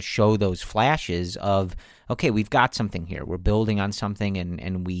 and sort of show those flashes of, okay, we've got something here. We're building on something,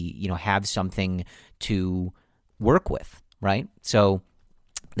 and we, have something to work with, right? So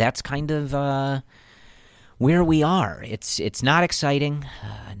that's kind of where we are. It's not exciting.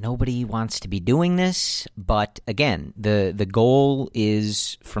 Nobody wants to be doing this, but again, the goal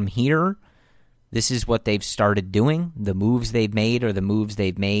is from here. This is what they've started doing. The moves they've made are the moves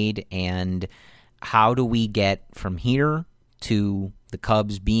they've made. And how do we get from here to the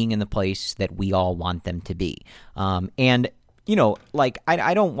Cubs being in the place that we all want them to be? I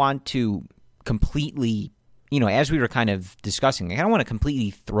don't want to completely, as we were kind of discussing, I don't want to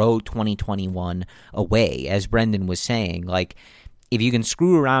completely throw 2021 away. As Brendan was saying, like, if you can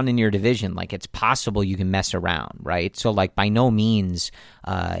screw around in your division, like, it's possible you can mess around, right? So, like, by no means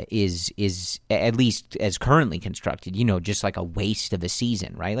is at least as currently constructed, just like a waste of a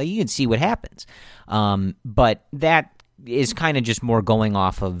season, right? Like, you can see what happens. But that is kind of just more going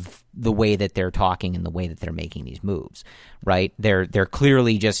off of the way that they're talking and the way that they're making these moves, right? They're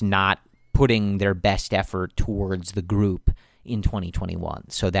clearly just not putting their best effort towards the group in 2021.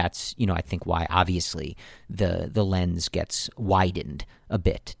 So that's, I think why obviously the lens gets widened a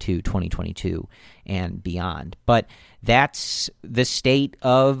bit to 2022 and beyond. But that's the state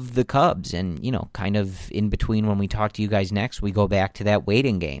of the Cubs. And, kind of in between when we talk to you guys next, we go back to that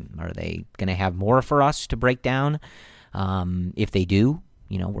waiting game. Are they going to have more for us to break down? If they do,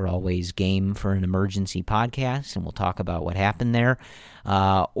 we're always game for an emergency podcast, and we'll talk about what happened there.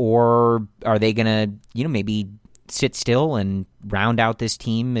 Or are they going to, maybe sit still and round out this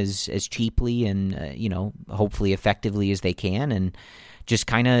team as cheaply and, hopefully effectively as they can, and just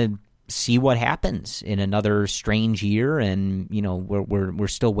kind of see what happens in another strange year. And, we're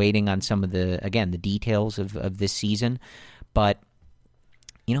still waiting on some of the details of this season. But,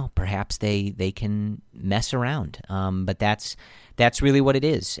 perhaps they can mess around. But that's really what it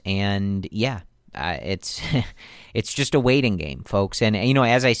is. And, it's it's just a waiting game, folks. And,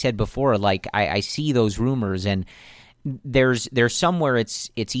 as I said before, like I see those rumors, and there's somewhere it's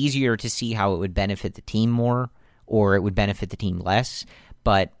easier to see how it would benefit the team more or it would benefit the team less.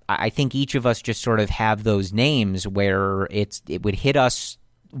 But I think each of us just sort of have those names where it would hit us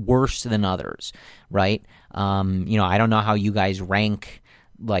worse than others, right? I don't know how you guys rank,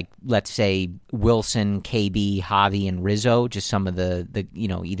 like, let's say Wilson, KB, Javi, and Rizzo, just some of the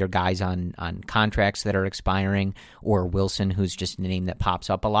either guys on contracts that are expiring, or Wilson, who's just a name that pops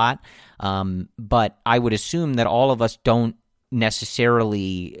up a lot. But I would assume that all of us don't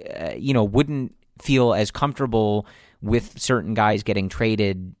necessarily, wouldn't feel as comfortable with certain guys getting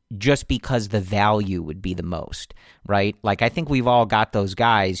traded just because the value would be the most, right? Like, I think we've all got those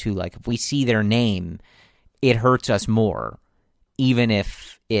guys who, like, if we see their name, it hurts us more, even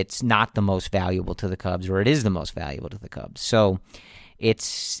if it's not the most valuable to the Cubs or it is the most valuable to the Cubs. So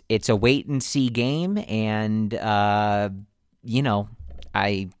it's a wait and see game, and I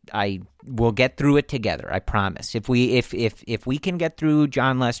will get through it together. I promise. If we can get through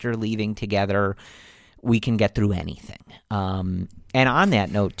John Lester leaving together, we can get through anything. And on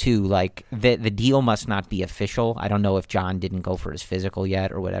that note, too, like, the deal must not be official. I don't know if John didn't go for his physical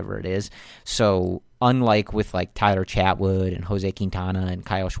yet or whatever it is. So unlike with, like, Tyler Chatwood and Jose Quintana and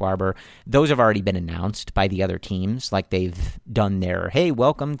Kyle Schwarber, those have already been announced by the other teams. Like, they've done their, hey,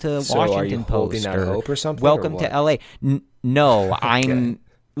 welcome to Washington Post. Are you holding out hope or something? Welcome to LA. No, okay.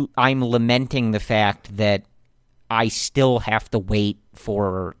 I'm lamenting the fact that I still have to wait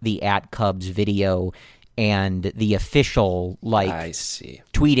for the @Cubs video and the official, like, I see,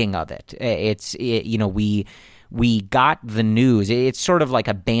 tweeting of it. We got the news. It's sort of like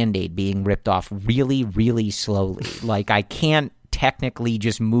a Band-Aid being ripped off really, really slowly. Like, I can't technically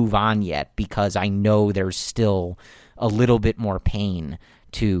just move on yet because I know there's still a little bit more pain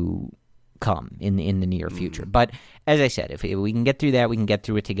to come in the near future. But as I said, if we can get through that, we can get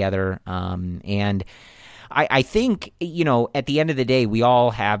through it together. And I think, at the end of the day, we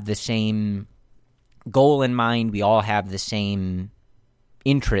all have the same goal in mind. We all have the same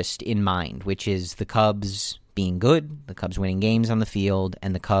interest in mind, which is the Cubs being good, the Cubs winning games on the field,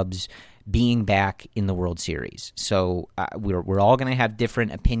 and the Cubs being back in the World Series. So we're all going to have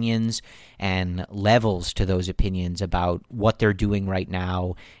different opinions and levels to those opinions about what they're doing right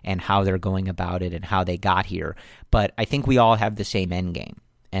now and how they're going about it and how they got here. But I think we all have the same end game.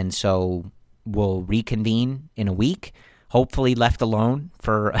 And so we'll reconvene in a week, hopefully left alone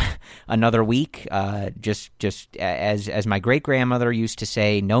for another week. Just as my great-grandmother used to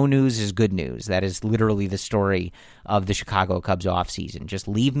say, no news is good news. That is literally the story of the Chicago Cubs offseason. Just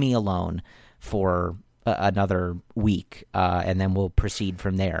leave me alone for another week, and then we'll proceed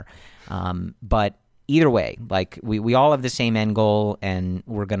from there. But either way, like, we all have the same end goal, and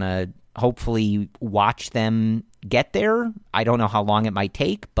we're going to hopefully watch them get there. I don't know how long it might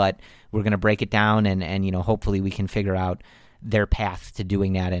take, but we're going to break it down, and hopefully we can figure out their path to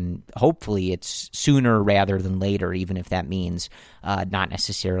doing that, and hopefully it's sooner rather than later, even if that means not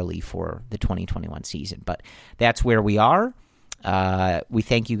necessarily for the 2021 season. But that's where we are. We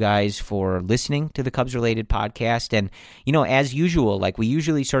thank you guys for listening to the Cubs Related podcast. And, as usual, like, we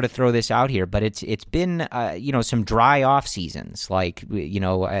usually sort of throw this out here, but it's been, some dry off seasons. Like,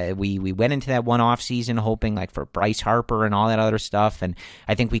 we went into that one off season hoping, like, for Bryce Harper and all that other stuff. And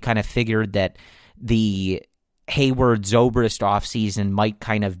I think we kind of figured that the Hayward Zobrist offseason might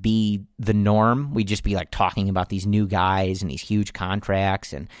kind of be the norm. We'd just be, like, talking about these new guys and these huge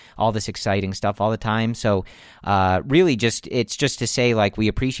contracts and all this exciting stuff all the time. So really it's just to say, like, we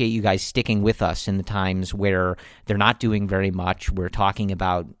appreciate you guys sticking with us in the times where they're not doing very much. We're talking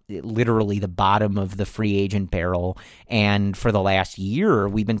about literally the bottom of the free agent barrel. And for the last year,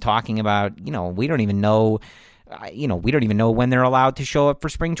 we've been talking about, we don't even know when they're allowed to show up for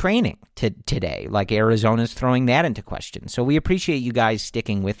spring training today. Like, Arizona's throwing that into question. So we appreciate you guys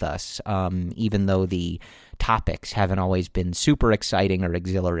sticking with us, even though the topics haven't always been super exciting or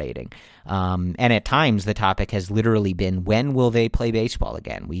exhilarating. And at times the topic has literally been, when will they play baseball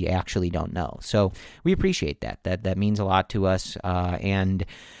again? We actually don't know. So we appreciate that. That means a lot to us. And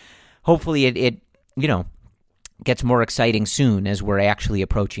hopefully it gets more exciting soon as we're actually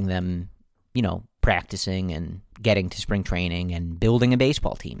approaching them, practicing and getting to spring training and building a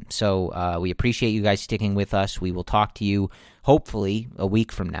baseball team. So we appreciate you guys sticking with us. We will talk to you hopefully a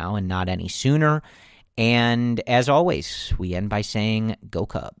week from now and not any sooner. And as always, we end by saying, go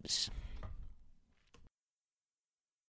Cubs.